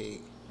gelato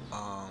cake.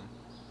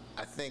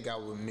 I think I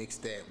would mix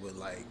that with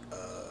like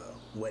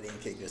wedding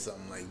cake or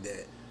something like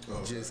that.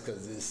 Okay. Just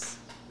cause it's.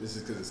 This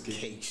is because it's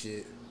cake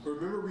shit.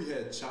 Remember we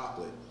had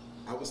chocolate.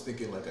 I was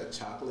thinking like a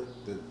chocolate,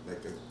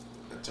 like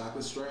a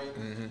chocolate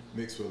strain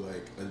mixed with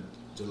like a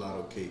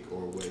gelato cake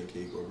or a wedding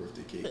cake or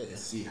birthday cake. Yeah. And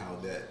see how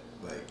that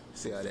like.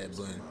 See how that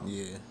blend.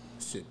 Yeah.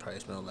 Shit probably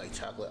smell like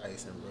chocolate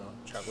icing, bro.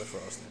 Chocolate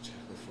frosting.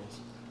 Chocolate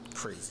frosting.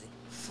 Crazy.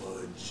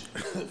 Fudge.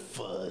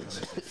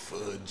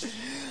 Fudge.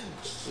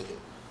 Shit.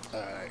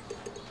 Alright.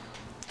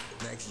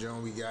 Next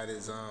joint we got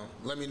is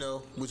let me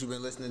know what you've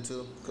been listening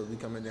to, cause we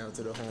coming down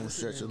to the home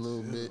stretch a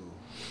little bit.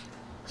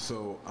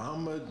 So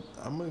I'm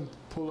gonna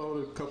pull out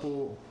a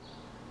couple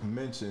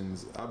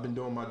mentions. I've been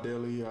doing my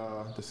daily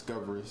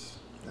discoveries,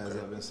 as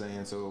I've been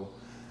saying. So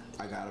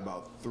I got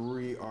about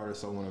 3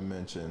 artists I want to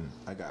mention.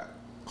 I got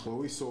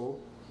Chloe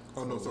Soul.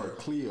 Oh no, sorry,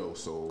 Cleo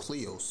Soul.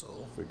 Cleo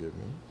Soul. Forgive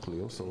me,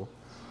 Cleo Soul.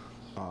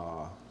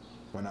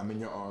 When I'm in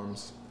Your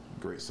Arms,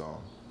 great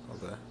song.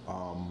 Okay.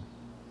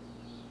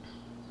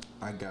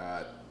 I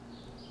got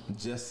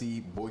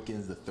Jesse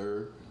Boykins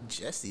III.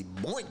 Jesse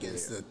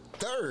Boykins the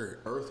third.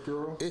 Earth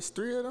Girl. It's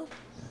 3 of them?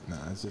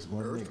 Nah, it's just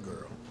one Earth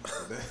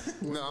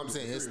nigga. No, I'm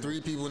saying it's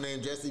 3 people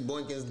named Jesse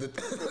Boykins the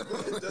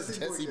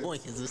Jesse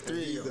Boykins. It's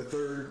 3 He's of the them.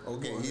 third.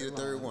 Okay, he's the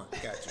third one.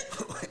 Got you.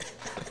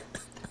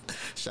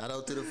 Shout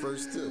out to the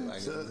first 2. I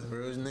got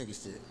real nigga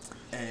shit.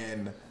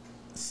 And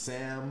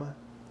Sam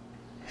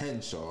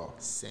Henshaw.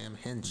 Sam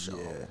Henshaw.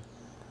 Yeah.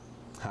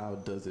 How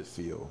does it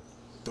feel?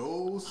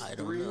 Those I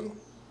don't 3. know.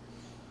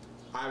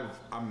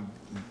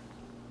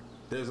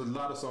 There's a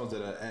lot of songs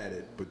that I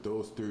added, but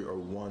those 3 are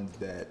ones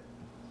that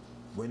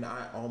when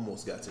I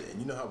almost got to the end,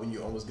 you know how when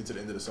you almost get to the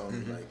end of the song,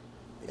 you're like,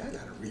 I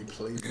gotta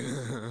replay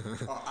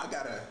this. Or I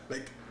gotta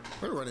like.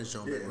 Let me run this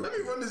joint back. Let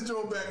me run this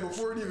joint back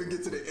before it even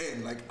gets to the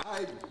end. Like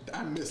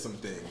I missed some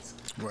things.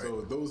 Right.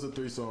 So those are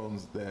 3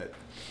 songs that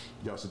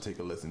y'all should take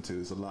a listen to.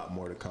 There's a lot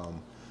more to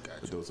come. Gotcha.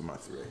 But those are my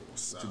 3.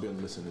 What you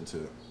been listening to?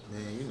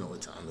 Man, you know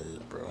what time it is,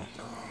 bro.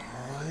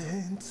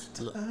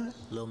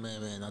 Little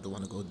man, not the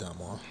one to go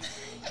dumb on.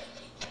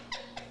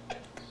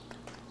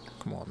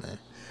 Come on, man.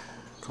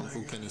 Kung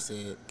Fu Kenny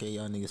said, "Gay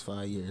y'all niggas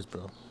 5 years,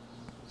 bro."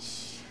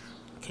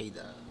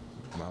 K-Dot.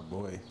 My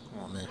boy.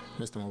 Come on, man.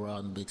 Mr. Morale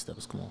and the Big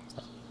Steppers. Come on,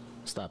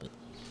 stop it.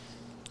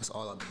 That's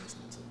all I've been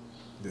listening to.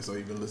 That's all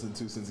you've been listening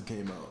to since it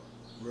came out.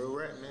 Real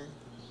rap, man.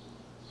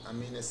 I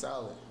mean, it's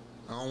solid.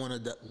 I don't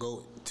want to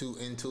go too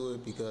into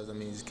it because I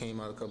mean, it just came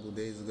out a couple of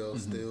days ago.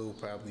 Still,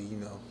 probably,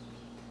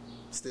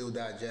 still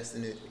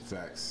digesting it.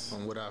 Facts.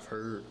 From what I've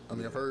heard. I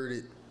mean, I've heard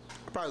it.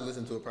 I probably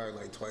listen to it probably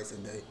like twice a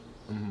day.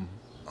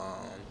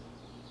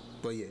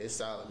 But yeah, it's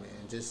solid, man.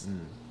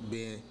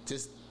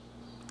 Just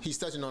he's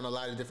touching on a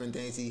lot of different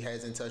things he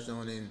hasn't touched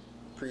on in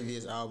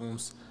previous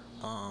albums.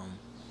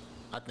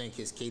 I think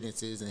his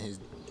cadences and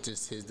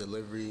his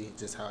delivery,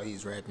 just how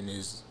he's rapping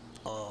is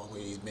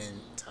always been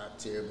top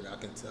tier, but I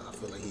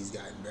feel like he's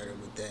gotten better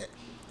with that.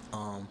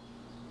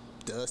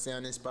 Does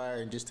sound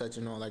inspired, and just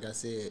touching on, like I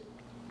said,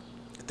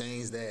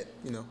 things that,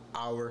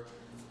 our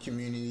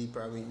community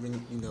probably,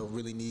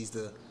 really needs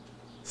to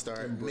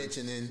start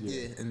mentioning,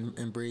 and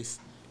embrace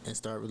and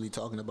start really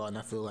talking about. And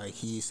I feel like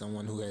he's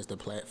someone who has the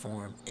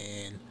platform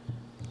and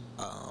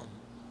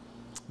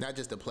not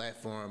just the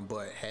platform,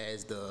 but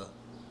has the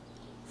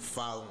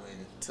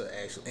following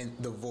to actually, and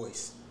the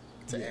voice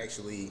to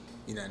actually,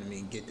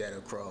 get that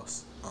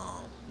across.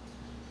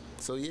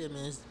 So yeah,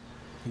 man,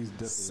 he's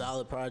definitely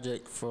solid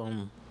project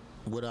from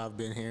what I've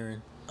been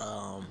hearing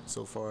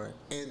so far.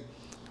 And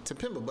To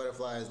Pimp a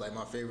Butterfly is like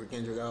my favorite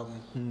Kendrick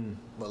album,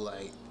 but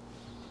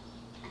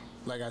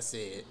like I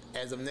said,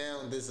 as of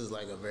now, this is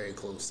like a very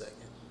close second.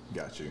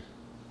 Got you.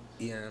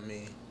 You know what I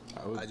mean?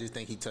 I just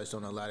think he touched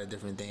on a lot of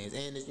different things,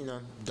 and it's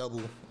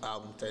double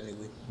album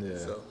technically. Yeah.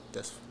 So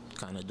that's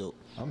kind of dope.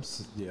 I'm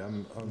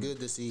good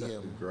to see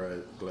him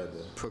glad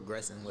to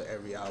progressing with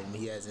every album.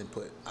 He hasn't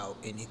put out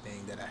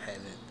anything that I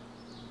haven't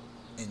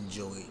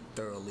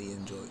thoroughly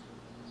enjoyed.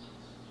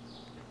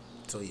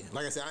 So yeah,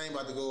 like I said, I ain't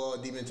about to go all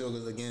deep into it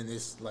because again,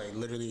 this like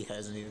literally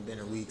hasn't even been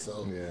a week.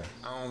 So yeah,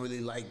 I don't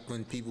really like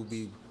when people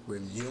be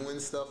reviewing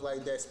stuff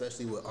like that,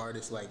 especially with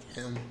artists like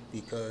him,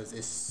 because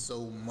it's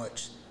so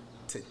much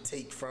to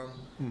take from.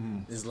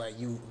 It's like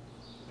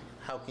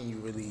how can you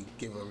really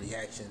give a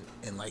reaction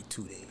in like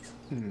 2 days?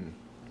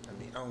 I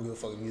mean, I don't give a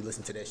fuck if you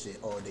listen to that shit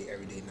all day,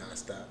 every day,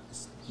 nonstop.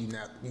 You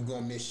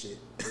gonna miss shit.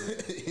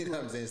 You know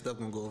what I'm saying? Stuff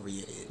gonna go over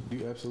your head.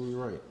 You're absolutely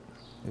right.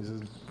 It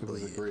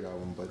was a great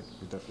album, but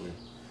we definitely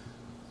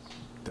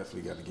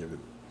got to give it.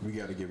 We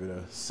got to give it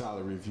a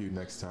solid review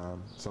next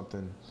time.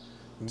 Something.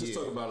 Just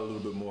talk about it a little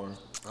bit more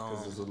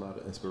because there's a lot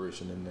of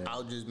inspiration in there.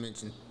 I'll just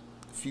mention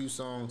a few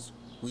songs.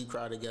 We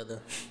Cry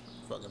Together,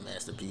 fucking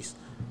masterpiece.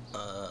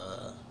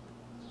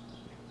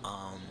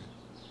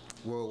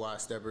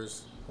 Worldwide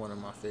Steppers, one of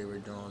my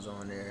favorite joints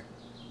on there.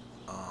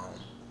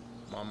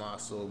 Mama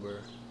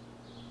Sober.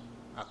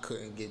 I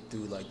couldn't get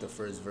through like the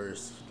first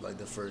verse, like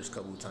the first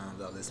couple times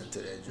I listened to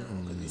that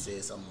joint because he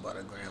said something about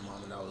a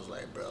grandmama, and I was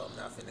like, bro, I'm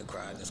not finna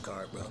cry in this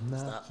car, bro.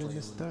 Stop playing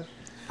with me.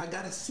 I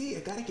gotta see it.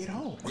 I gotta get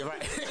home. You're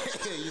right.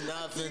 You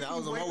not finna. I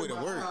was on my way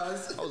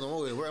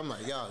to work. I'm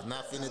like, y'all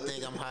not finna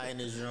think I'm high in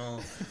this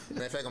joint.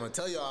 Matter of fact, I'm gonna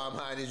tell y'all I'm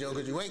high in this joint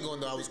because you ain't gonna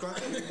know I was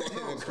crying in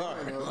the car.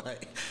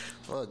 Like,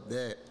 fuck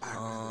that.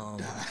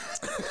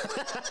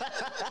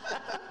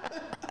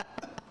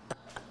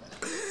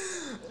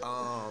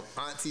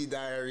 Auntie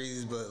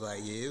Diaries, but like,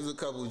 yeah, it was a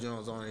couple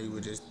joints on it. He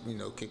was just,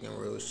 kicking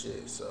real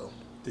shit. So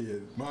yeah,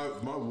 my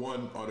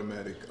one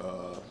automatic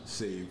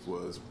save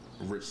was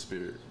Rich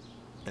Spirit,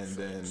 and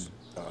then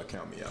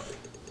Count Me Out.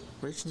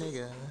 Rich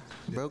nigga,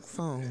 broke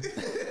phone,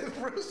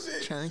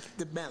 trying to keep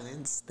the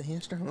balance,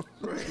 staying strong.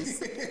 Right.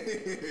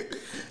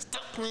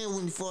 Stop playing with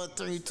me before I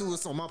turn you to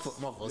us on my fault.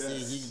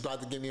 Yes. See, you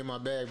about to get me in my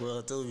bag, bro.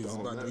 I told you it's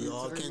about to be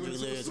all Kendrick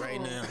lyrics right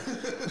now.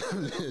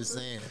 I'm just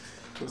saying.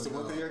 What's the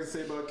one thing I can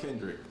say about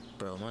Kendrick?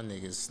 Bro, my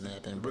nigga's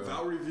snapping, bro.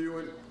 Without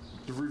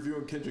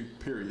reviewing Kendrick,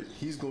 period,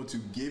 he's going to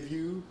give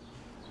you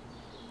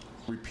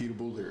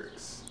repeatable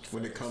lyrics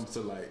when it comes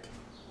to like.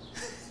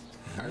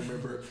 I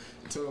remember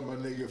telling my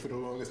nigga for the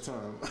longest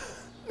time,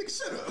 nigga,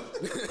 shut up.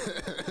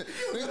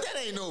 That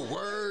ain't no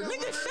word.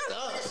 Nigga, shut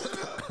up.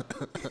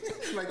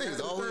 Like,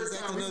 niggas always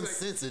acting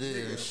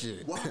unsensitive and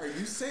shit. Why are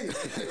you saying that?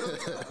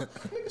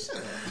 Nigga, shut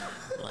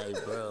up.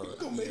 Like, bro.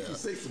 It's gonna make you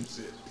say some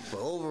shit. But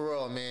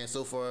overall, man,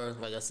 so far,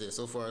 like I said,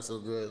 so far so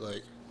good.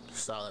 Like,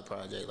 solid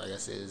project. Like I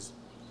said,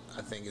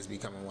 I think it's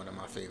becoming one of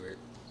my favorite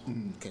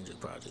Kendrick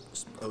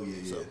projects. Oh,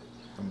 yeah. So,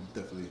 I'm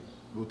definitely,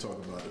 we'll talk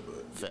about it,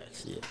 but.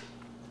 Facts, yeah.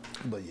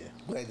 But yeah,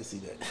 glad to see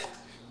that.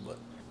 But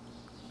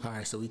all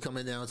right, so we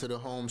coming down to the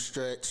home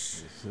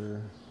stretch. Yes,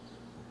 sir.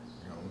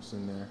 You're almost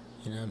in there.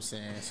 You know what I'm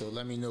saying? So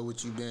let me know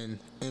what you've been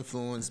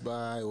influenced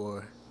by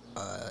or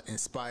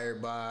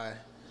inspired by.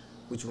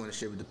 What you want to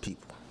share with the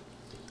people?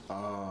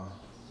 I'm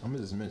gonna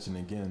just mention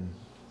again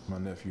my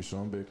nephew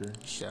Sean Baker.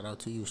 Shout out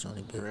to you,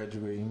 Shawnee Baker.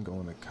 Graduating,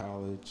 going to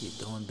college.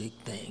 You're doing big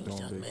things,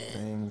 young man.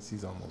 Things.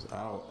 He's almost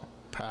out.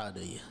 Proud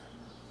of you.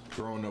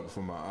 Growing up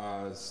before my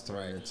eyes,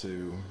 turning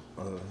into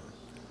a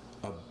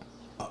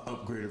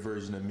upgraded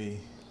version of me.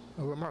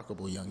 A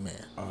remarkable young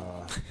man.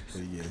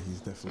 But yeah,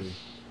 he's definitely.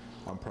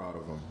 I'm proud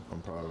of him.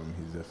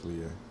 He's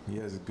definitely. He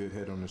has a good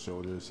head on his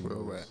shoulders.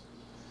 Real rap.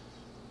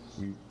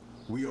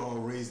 We all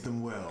raised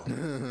him well.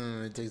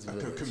 It takes a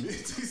village.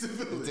 It takes a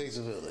village. It takes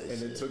a village.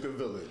 And it took a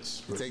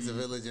village. It takes a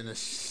village and a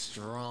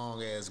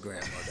strong ass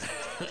grandmother.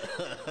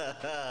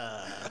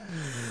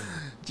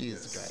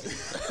 Jesus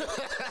Christ.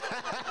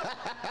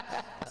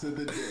 To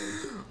the day.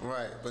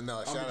 Right, but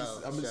no, shout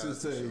out. I'm just gonna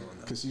say,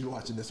 because she's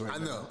watching this right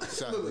now. I know.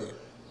 Shout out.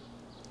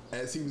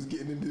 As he was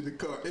getting into the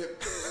car,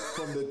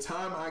 from the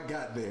time I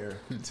got there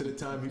to the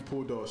time he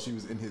pulled off, she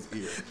was in his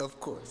ear. Of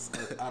course.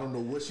 I don't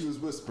know what she was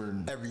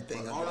whispering.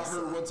 Everything. All I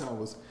heard one time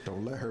was,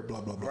 "Don't let her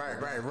blah blah blah."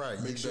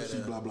 Right. Make sure she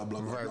blah blah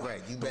blah.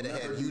 Right. You better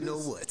have you know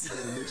what.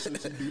 Make sure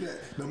she do that.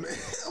 No man.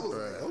 I was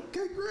like,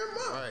 okay,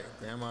 grandma. Right.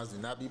 Grandmas do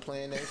not be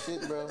playing that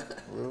shit, bro.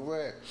 Real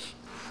rap.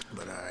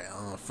 But all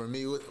right. For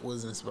me, what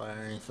was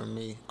inspiring for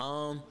me?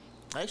 I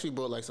actually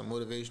bought like some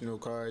motivational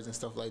cards and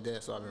stuff like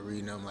that. So I've been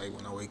reading them like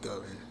when I wake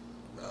up and.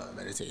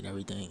 Meditate and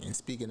everything. And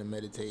speaking of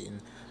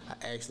meditating, I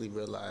actually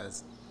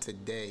realized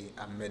today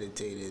I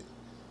meditated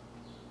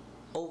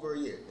over a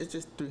year. It's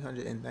just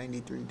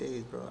 393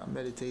 days, bro. I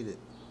meditated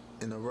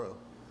in a row.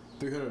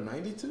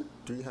 392?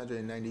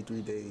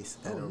 393 days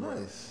in a row.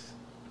 Nice.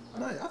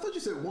 I thought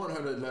you said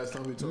 100 last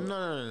time we talked.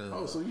 No.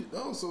 Oh, so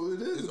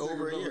it is. It's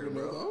over a year,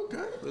 bro.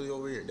 Okay. Really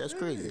over a year. That's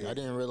crazy. I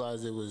didn't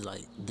realize it was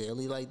like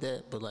daily like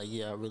that, but like,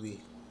 yeah, I really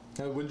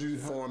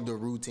formed a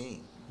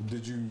routine.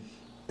 Did you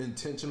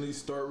intentionally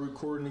start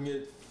recording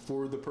it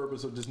for the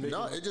purpose of just making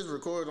it just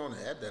recorded on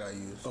the app that I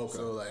use. Okay.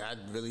 So like I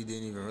really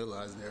didn't even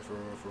realize that for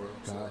real.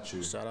 Got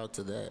you. Shout out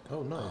to that.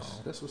 Oh nice.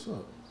 That's what's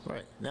up.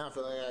 Right. Now I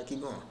feel like I gotta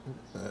keep going.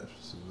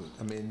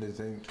 I mean,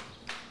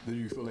 do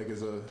you feel like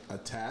it's a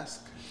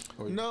task?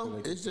 Or no,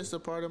 like it's just a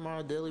part of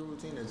my daily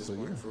routine at this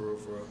point, for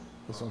real.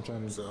 That's what I'm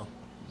trying to so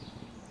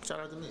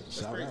shout out to me.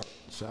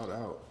 Shout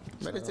out.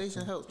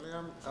 Meditation helps,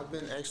 man. I've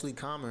been actually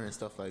calmer and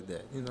stuff like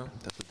that, you know.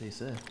 That's what they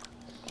said.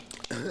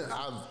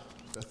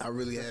 I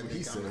really have.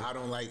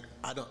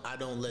 I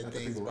don't let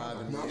things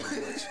bother me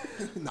as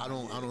much. I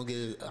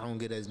don't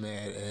get as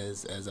mad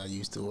as I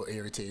used to, or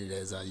irritated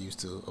as I used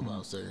to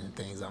about certain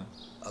things. I'm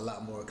a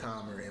lot more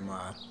calmer in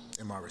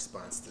my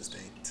response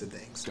to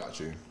things. Got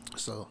you.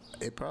 So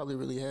it probably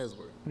really has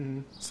worked.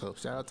 So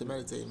shout out to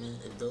Meditate, man.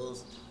 If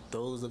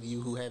those of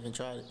you who haven't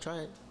tried it, try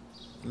it.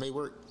 It may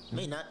work,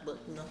 may not, but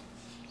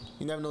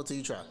you never know till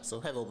you try. So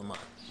have an open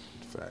mind.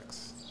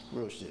 Facts.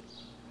 Real shit.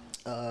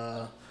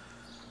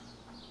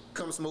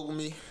 Come smoke with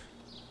me.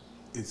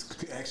 It's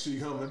actually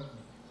coming.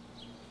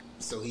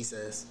 So he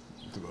says.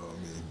 Well, I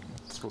mean,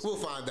 we'll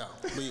find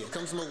out. But yeah,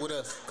 come smoke with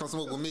us. Come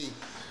smoke with me,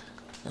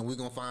 and we're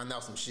gonna find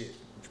out some shit.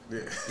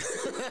 Yeah.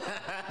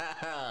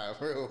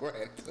 Real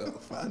right though.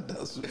 Find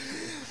out some shit.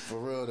 For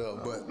real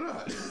though. But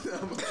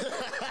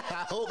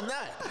I hope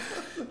not.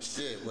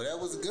 Shit. Well, that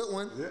was a good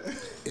one. Yeah.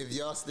 If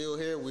y'all still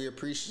here, we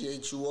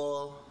appreciate you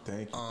all.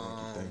 Thank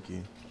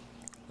you.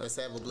 Let's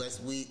have a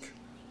blessed week.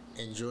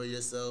 Enjoy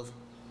yourself.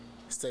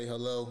 Say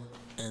hello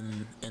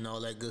and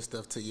all that good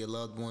stuff to your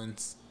loved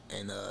ones,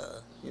 and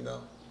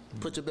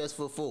put your best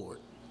foot forward.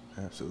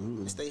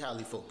 Absolutely. Stay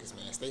highly focused,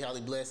 man. Stay highly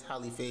blessed,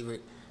 highly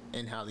favored,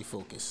 and highly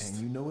focused. And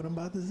you know what I'm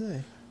about to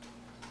say.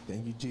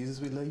 Thank you,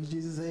 Jesus. We love you,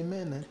 Jesus.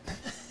 Amen.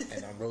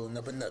 And I'm rolling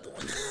up another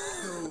one.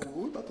 No,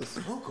 we're about to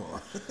smoke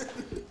on.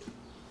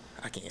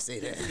 I can't say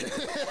that.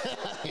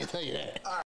 I can't tell you that.